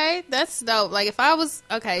 Okay, that's dope. Like if I was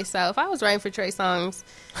writing for Trey Songz,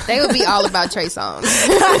 they would be all about Trey Songz.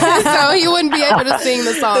 So he wouldn't be able to sing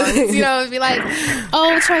the songs. You know, it'd be like,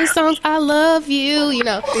 "Oh, Trey Songz, I love you." You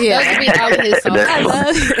know, that would be all of his songs. I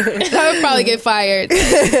love you. I would probably get fired.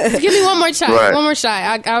 Give me one more try. Right. One more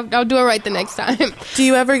try. I'll do it right the next time. Do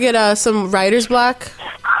you ever get some writer's block?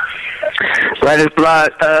 Writer's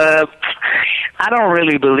block. I don't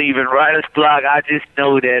really believe in writer's block. I just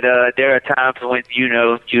know that there are times when you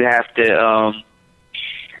have to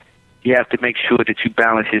make sure that you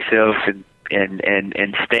balance yourself and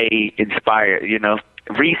stay inspired. You know,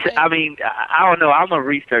 I mean, I don't know. I'm a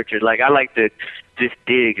researcher. Like I like to just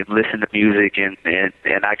dig and listen to music, and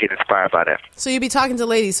I get inspired by that. So you be talking to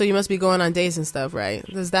ladies, so you must be going on dates and stuff, right?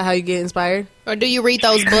 Is that how you get inspired? Or do you read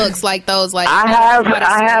those books like those? Like I have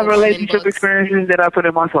relationship experiences that I put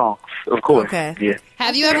in my songs, of course. Okay. Yeah.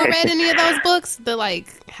 Have you ever read any of those books? The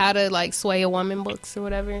like how to like sway a woman books or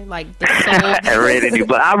whatever? Like the soul. I read any,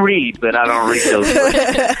 but I read, but I don't read those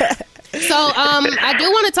books. So, I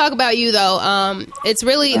do want to talk about you, though. It's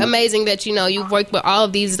really amazing that, you've worked with all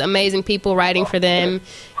of these amazing people, writing for them,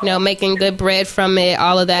 making good bread from it,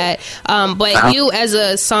 all of that. But you, as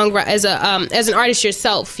a songwriter, as an artist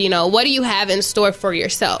yourself, what do you have in store for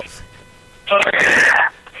yourself?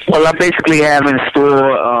 Well, I basically have in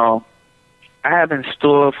store,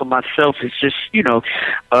 for myself is just,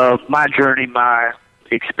 my journey, my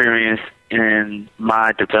experience, and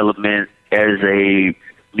my development as a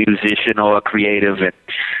musician or a creative, and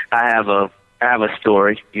I have a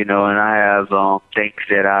story, and I have things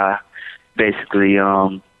that I basically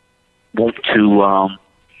want to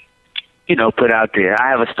put out there.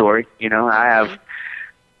 I have a story, I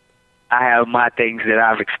have my things that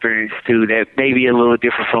I've experienced too that may be a little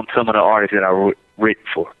different from some of the artists that I've written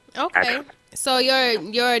for. Okay, actually. So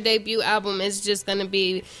your debut album is just going to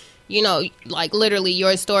be, like literally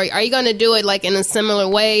your story. Are you going to do it like in a similar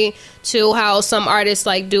way to how some artists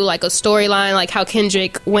like do like a storyline, like how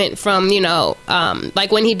Kendrick went from,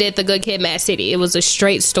 like when he did The Good Kid, Mad City, it was a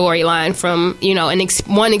straight storyline from,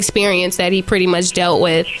 one experience that he pretty much dealt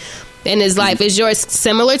with in his life. Is yours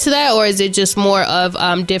similar to that, or is it just more of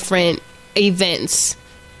different events?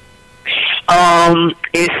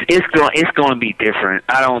 It's going to be different.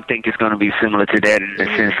 I don't think it's going to be similar to that in the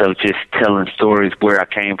sense of just telling stories where I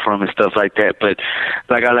came from and stuff like that. But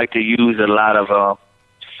like I like to use a lot of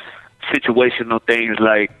situational things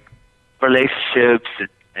like relationships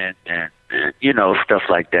and stuff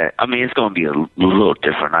like that. I mean, it's going to be a little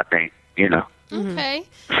different, I think. Okay.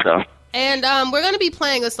 So. And we're going to be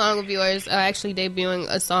playing a song of yours, actually debuting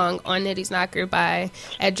a song on Nitty's Knocker by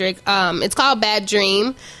Edric. It's called Bad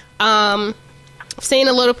Dream. Seen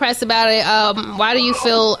a little press about it. Why do you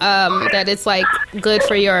feel that it's like good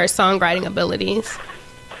for your songwriting abilities?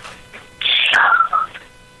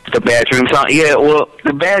 The Bad Dream song, yeah. Well,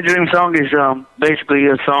 the Bad Dream song is basically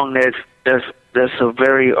a song that's a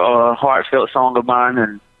very heartfelt song of mine,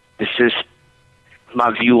 and it's just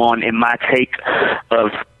my view on and my take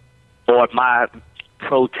of or my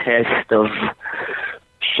protest of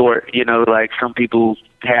sort. Like some people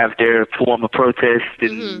have their form of protest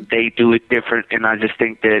and they do it different, and I just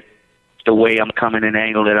think that the way I'm coming and the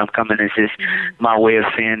angle that I'm coming is just my way of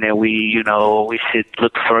saying that we should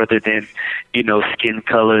look further than skin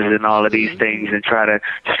colors and all of these things and try to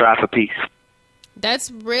strive for peace.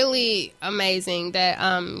 That's really amazing that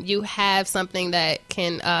you have something that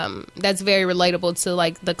can that's very relatable to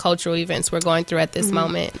like the cultural events we're going through at this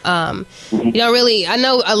moment. Really, I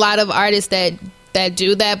know a lot of artists that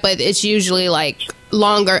do that, but it's usually like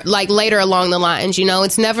longer, like later along the lines.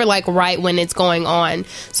 It's never like right when it's going on.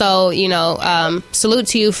 So salute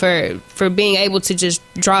to you for being able to just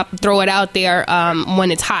throw it out there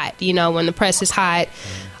when it's hot. When the press is hot.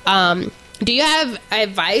 Do you have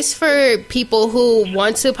advice for people who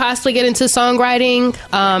want to possibly get into songwriting?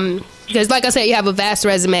 Because like I said, you have a vast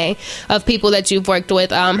resume of people that you've worked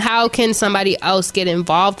with. How can somebody else get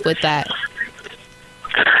involved with that?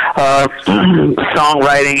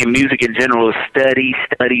 Songwriting and music in general, study.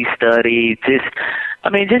 Just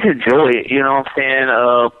enjoy it. You know what I'm saying?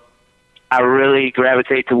 I really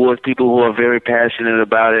gravitate towards people who are very passionate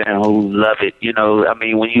about it and who love it.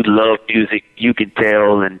 When you love music, you can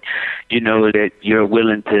tell, and that you're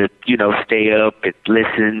willing to, stay up and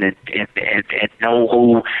listen and know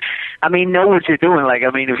who. Know what you're doing.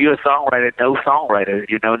 If you're a songwriter, know songwriters.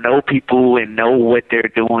 Know people and know what they're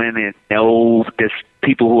doing, and know this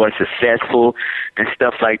people who are successful and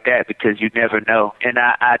stuff like that, because you never know. And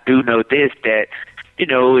I do know this, that you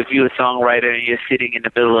know, if you're a songwriter and you're sitting in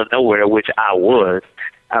the middle of nowhere, which I was,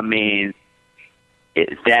 I mean,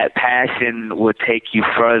 that passion will take you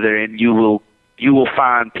further, and you will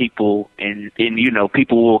find people, and you know,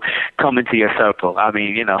 people will come into your circle. I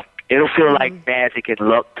mean, you know, it'll feel like magic and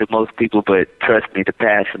luck to most people, but trust me, the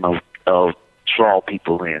passion of draw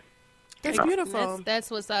people in. That's beautiful.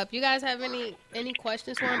 That's what's up. You guys have any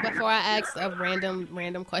questions for him before I ask a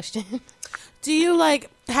random question? Do you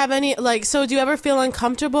like have any like? So do you ever feel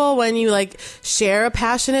uncomfortable when you like share a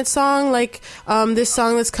passionate song like this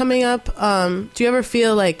song that's coming up? Do you ever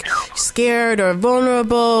feel like scared or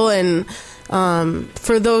vulnerable? And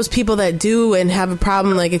for those people that do and have a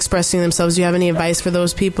problem like expressing themselves, do you have any advice for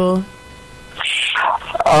those people?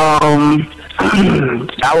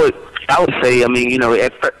 I would say, I mean, you know,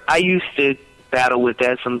 I used to battle with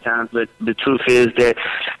that sometimes, but the truth is that,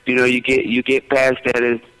 you know, you get past that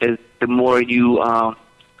as the more you, I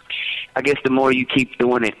guess the more you keep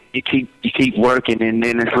doing it, you keep working, and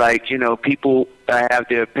then it's like, you know, people have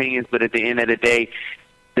their opinions, but at the end of the day,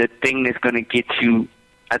 the thing that's going to get you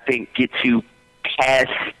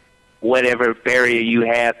past whatever barrier you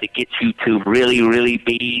have to get you to really, really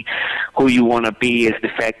be who you want to be is the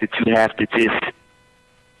fact that you have to just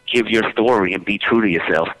give your story and be true to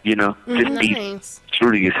yourself, you know? Just be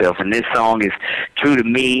true to yourself. And this song is true to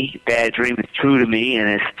me. Bad Dream is true to me,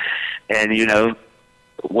 and you know,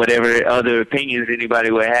 whatever other opinions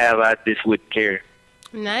anybody would have, I just wouldn't care.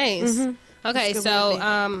 Nice. Okay, so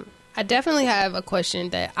I definitely have a question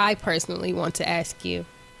that I personally want to ask you.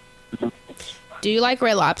 Do you like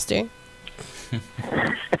Red Lobster?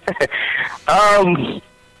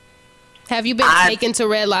 Have you been taken to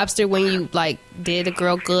Red Lobster when you like did a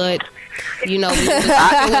girl good? You know, when you was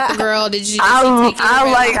walking with the girl, did you? I'm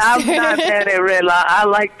not mad at Red Lobster. I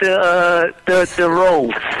like the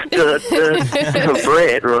rolls, the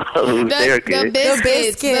bread rolls. They're good. The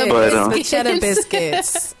biscuits, the cheddar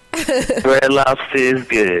biscuits. Red Lobster is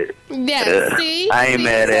good. Yeah, see? I ain't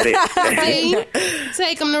mad at it.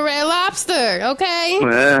 Take them to Red Lobster, okay?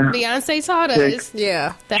 Beyonce taught us.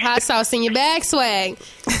 Yeah. The hot sauce in your bag swag.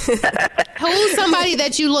 Who's somebody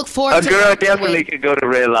that you look forward to? A girl definitely could go to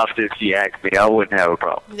Red Lobster if she asked me. I wouldn't have a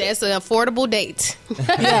problem. That's an affordable date.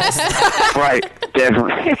 Yes. Right,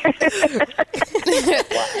 definitely.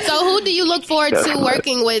 So who do you look forward to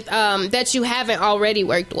working with that you haven't already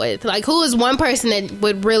worked with? Like, who is one person that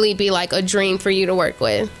would really be like a dream for you to work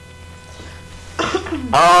with?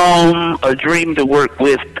 A dream to work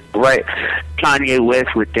with, right? Kanye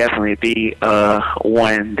West would definitely be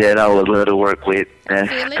one that I would love to work with.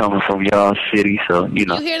 That's coming from y'all city, so you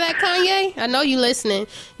know. You hear that, Kanye? I know you listening.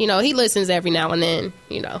 You know he listens every now and then.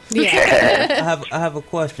 You know. Yeah. I have a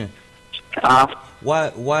question.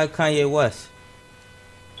 Why Kanye West?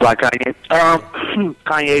 Why Kanye?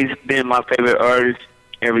 Kanye's been my favorite artist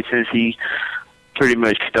ever since he pretty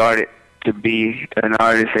much started to be an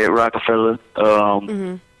artist at Rockefeller.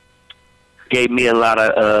 Gave me a lot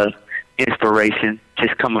of inspiration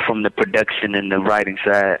just coming from the production and the writing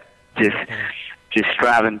side. Just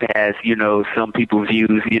striving past, you know, some people's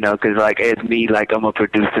views, you know, because like as me, like I'm a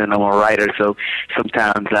producer and I'm a writer, so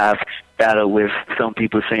sometimes I've battled with some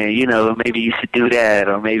people saying, you know, maybe you should do that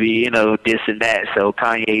or maybe, you know, this and that. So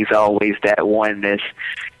Kanye's always that one that's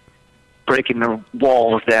breaking the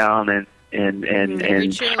walls down and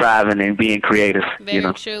striving and being creative. Very you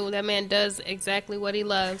know? true. That man does exactly what he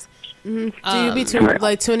loves. Do you be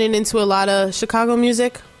tuning into a lot of Chicago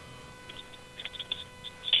music?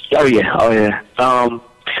 Oh yeah.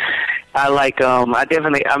 I like I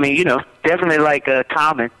definitely like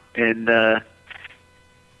Common and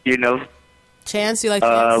you know, Chance. You like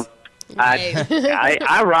Chance?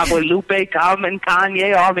 I rock with Lupe, Common,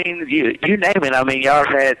 Kanye. I mean, you name it. I mean, y'all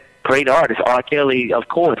had great artists. R. Kelly, of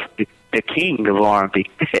course, the king of R&B.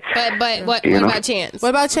 But what about Chance? What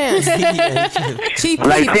about Chance? Chief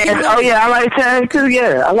like Chance. Oh yeah, I like Chance too.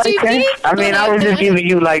 Yeah, I like Chance. I mean, I was just giving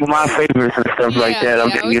you like my favorites and stuff like that.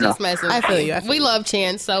 Yeah, you know, just messing. I feel you. We love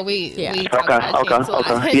Chance, so we talk Okay. about Chance a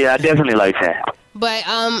lot. Yeah, I definitely like Chance. But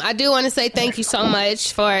I do want to say thank you so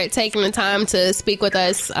much for taking the time to speak with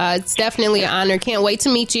us. It's definitely an honor. Can't wait to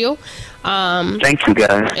meet you. Thank you,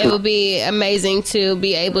 guys. It would be amazing to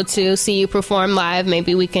be able to see you perform live.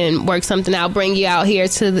 Maybe we can work something out, bring you out here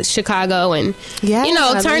to Chicago and,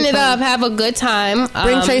 turn it up, have a good time.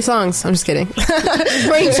 Bring Trey Songz. I'm just kidding.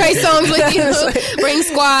 Bring Trey Songz with you. Bring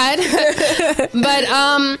Squad. But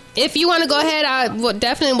if you want to go ahead, I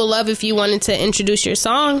definitely would love if you wanted to introduce your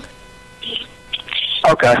song.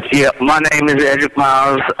 Okay, yeah, my name is Edric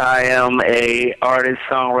Miles. I am a artist,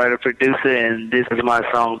 songwriter, producer, and this is my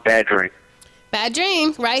song, Bad Dream. Bad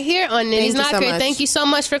Dream, right here on Nitty's Knocker. Thank you so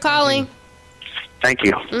much for calling. Thank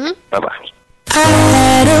you. Bye-bye. I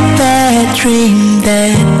had a bad dream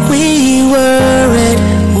that we were at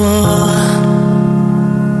war.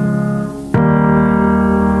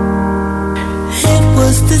 It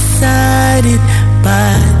was decided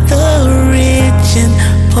by the rich and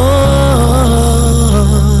poor.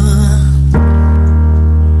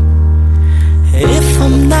 If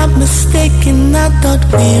I'm not mistaken, I thought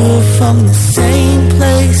we were from the same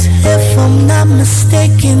place. If I'm not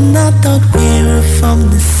mistaken, I thought we were from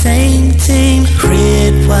the same team.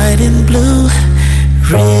 Red, white, and blue.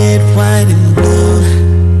 Red, white, and blue.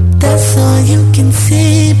 That's all you can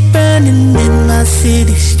see burning in my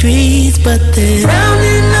city streets. But they're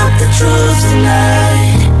rounding up the troops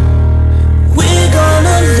tonight. We're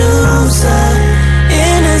gonna lose our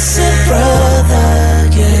innocent brother.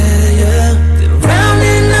 Yeah, yeah. They're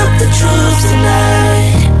rounding up the troops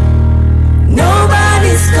tonight.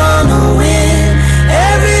 Nobody's gonna win.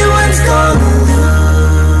 Everyone's gonna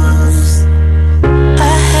lose.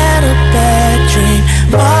 I had a bad dream,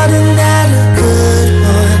 more than that a good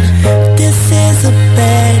one. This is a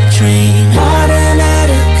bad dream, more than that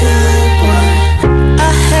a good one.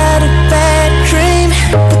 I had a bad dream,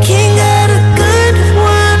 but King had a good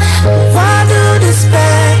one. Why do this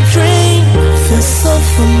bad dream feel so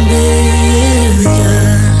familiar?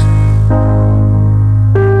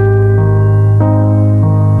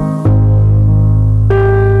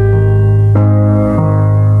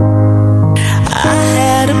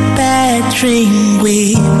 Dream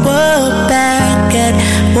we were back at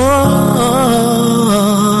war.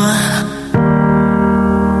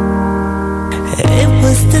 It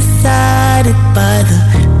was decided by the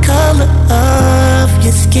color of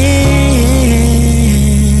your skin.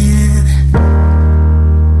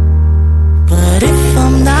 But if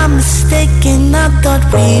I'm not mistaken, I thought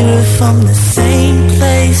we were from the same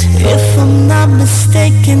place. If I'm not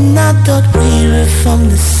mistaken, I thought we were from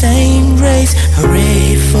the same race.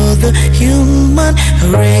 Hooray for the human,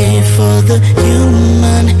 hooray for the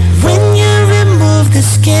human. When you remove the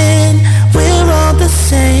skin, we're all the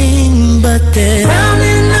same. But they're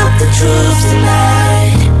rounding up the troops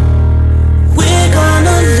tonight. We're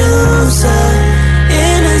gonna lose our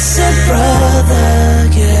innocent brother.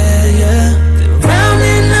 Yeah, yeah. They're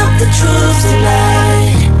rounding up the troops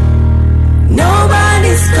tonight.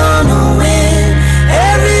 Nobody's gonna win.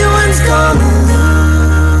 Everyone's gonna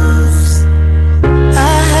lose.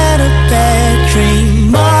 I had a bad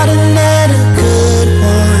dream, more than that a good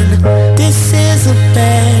one. This is a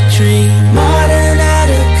bad dream, more than that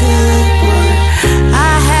a good one.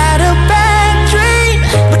 I had a bad dream,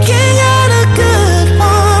 but King had a good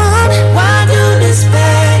one. Why do this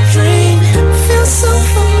bad dream feel so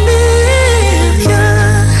familiar?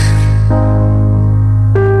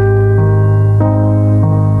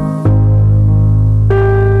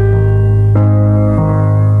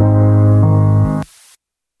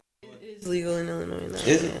 Legal in Illinois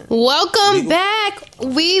now. Welcome back.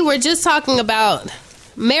 We were just talking about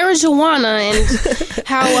marijuana and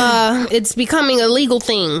how it's becoming a legal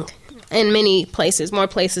thing in many places, more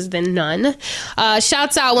places than none.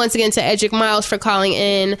 Shouts out once again to Edric Miles for calling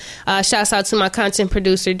in. Shouts out to my content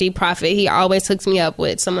producer, D Prophet. He always hooks me up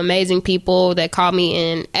with some amazing people that call me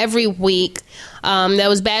in every week. That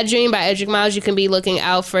was Bad Dream by Edric Miles. You can be looking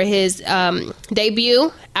out for his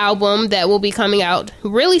debut album that will be coming out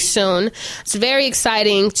really soon. It's very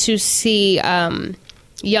exciting to see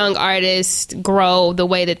young artists grow the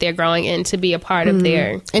way that they're growing and to be a part of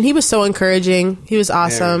their... And he was so encouraging. He was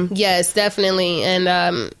awesome. Yes, definitely.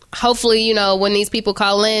 And hopefully, you know, when these people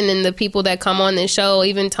call in and the people that come on this show,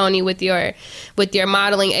 even Tony with your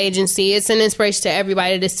modeling agency, it's an inspiration to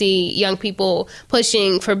everybody to see young people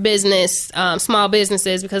pushing for business, small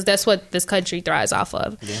businesses, because that's what this country thrives off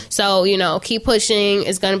of. Yeah. So, you know, keep pushing.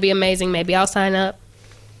 It's going to be amazing. Maybe I'll sign up.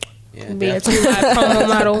 Yeah, be a promo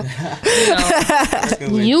model,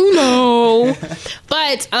 you know.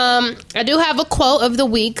 But I do have a quote of the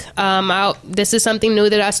week. This is something new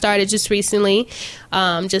that I started just recently,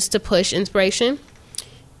 just to push inspiration.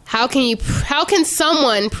 How can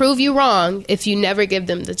someone prove you wrong if you never give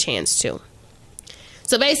them the chance to?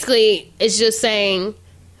 So basically, it's just saying,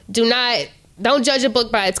 don't judge a book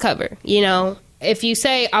by its cover. You know. If you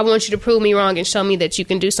say, I want you to prove me wrong and show me that you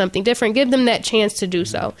can do something different, give them that chance to do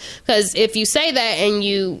so. Because if you say that and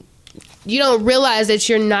you don't realize that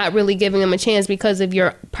you're not really giving them a chance because of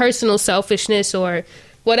your personal selfishness or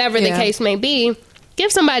whatever the case may be,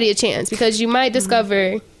 give somebody a chance, because you might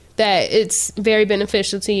discover that it's very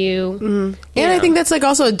beneficial to you. And I think that's like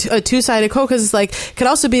also a two-sided quote, because it's like, could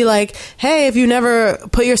also be like, hey, if you never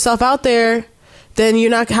put yourself out there, then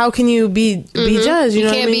you're not. How can you be judged? You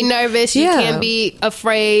know can't what I mean? be nervous. You can't be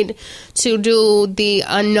afraid to do the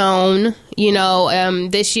unknown. You know,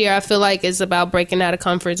 this year I feel like it's about breaking out of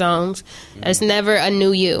comfort zones. It's never a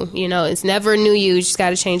new you. You know, it's never a new you. You just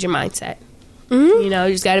got to change your mindset. You know,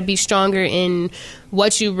 you just got to be stronger in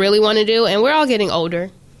what you really want to do. And we're all getting older.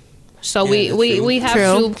 So we have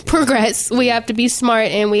to progress. We have to be smart,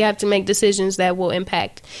 and we have to make decisions that will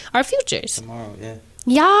impact our futures. Tomorrow, yeah.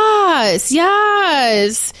 Yes.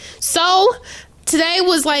 So today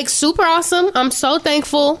was like super awesome. I'm so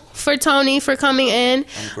thankful for Tony for coming in.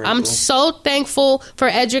 I'm so thankful for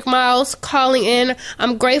Edric Miles calling in.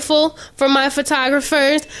 I'm grateful for my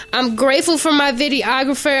photographers. I'm grateful for my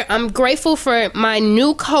videographer. I'm grateful for my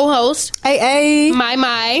new co-host,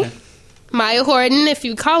 Maya Horton, if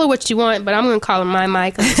you call her what you want, but I'm going to call her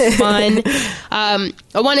My because it's fun. I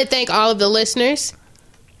want to thank all of the listeners.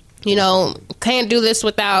 You know, can't do this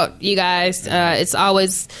without you guys. It's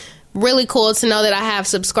always really cool to know that I have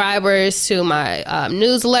subscribers to my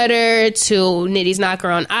newsletter, to Nitty's Knocker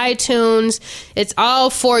on iTunes. It's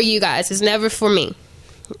all for you guys. It's never for me.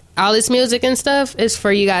 All this music and stuff is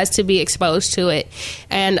for you guys to be exposed to it.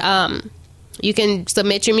 And you can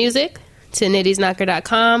submit your music to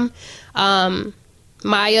nittyknocker.com.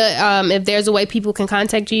 Maya, if there's a way people can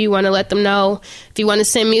contact you, you want to let them know. If you want to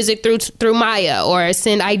send music through Maya, or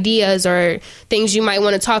send ideas or things you might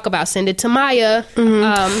want to talk about, send it to Maya.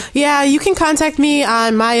 Yeah, you can contact me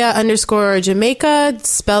on Maya_Jamaica,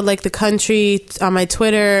 spelled like the country, on my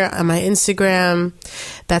Twitter, on my Instagram.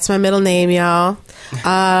 That's my middle name, y'all.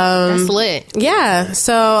 That's lit. Yeah.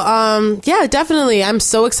 So, yeah, definitely. I'm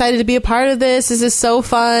so excited to be a part of this. This is so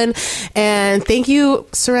fun. And thank you,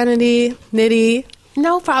 Serenity, Nitty.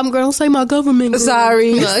 No problem, girl. Don't say my government.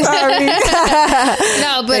 Sorry. No, but Thank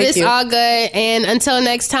it's you. all good. And until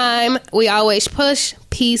next time, we always push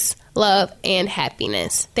peace, love, and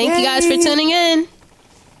happiness. Thank you guys for tuning in.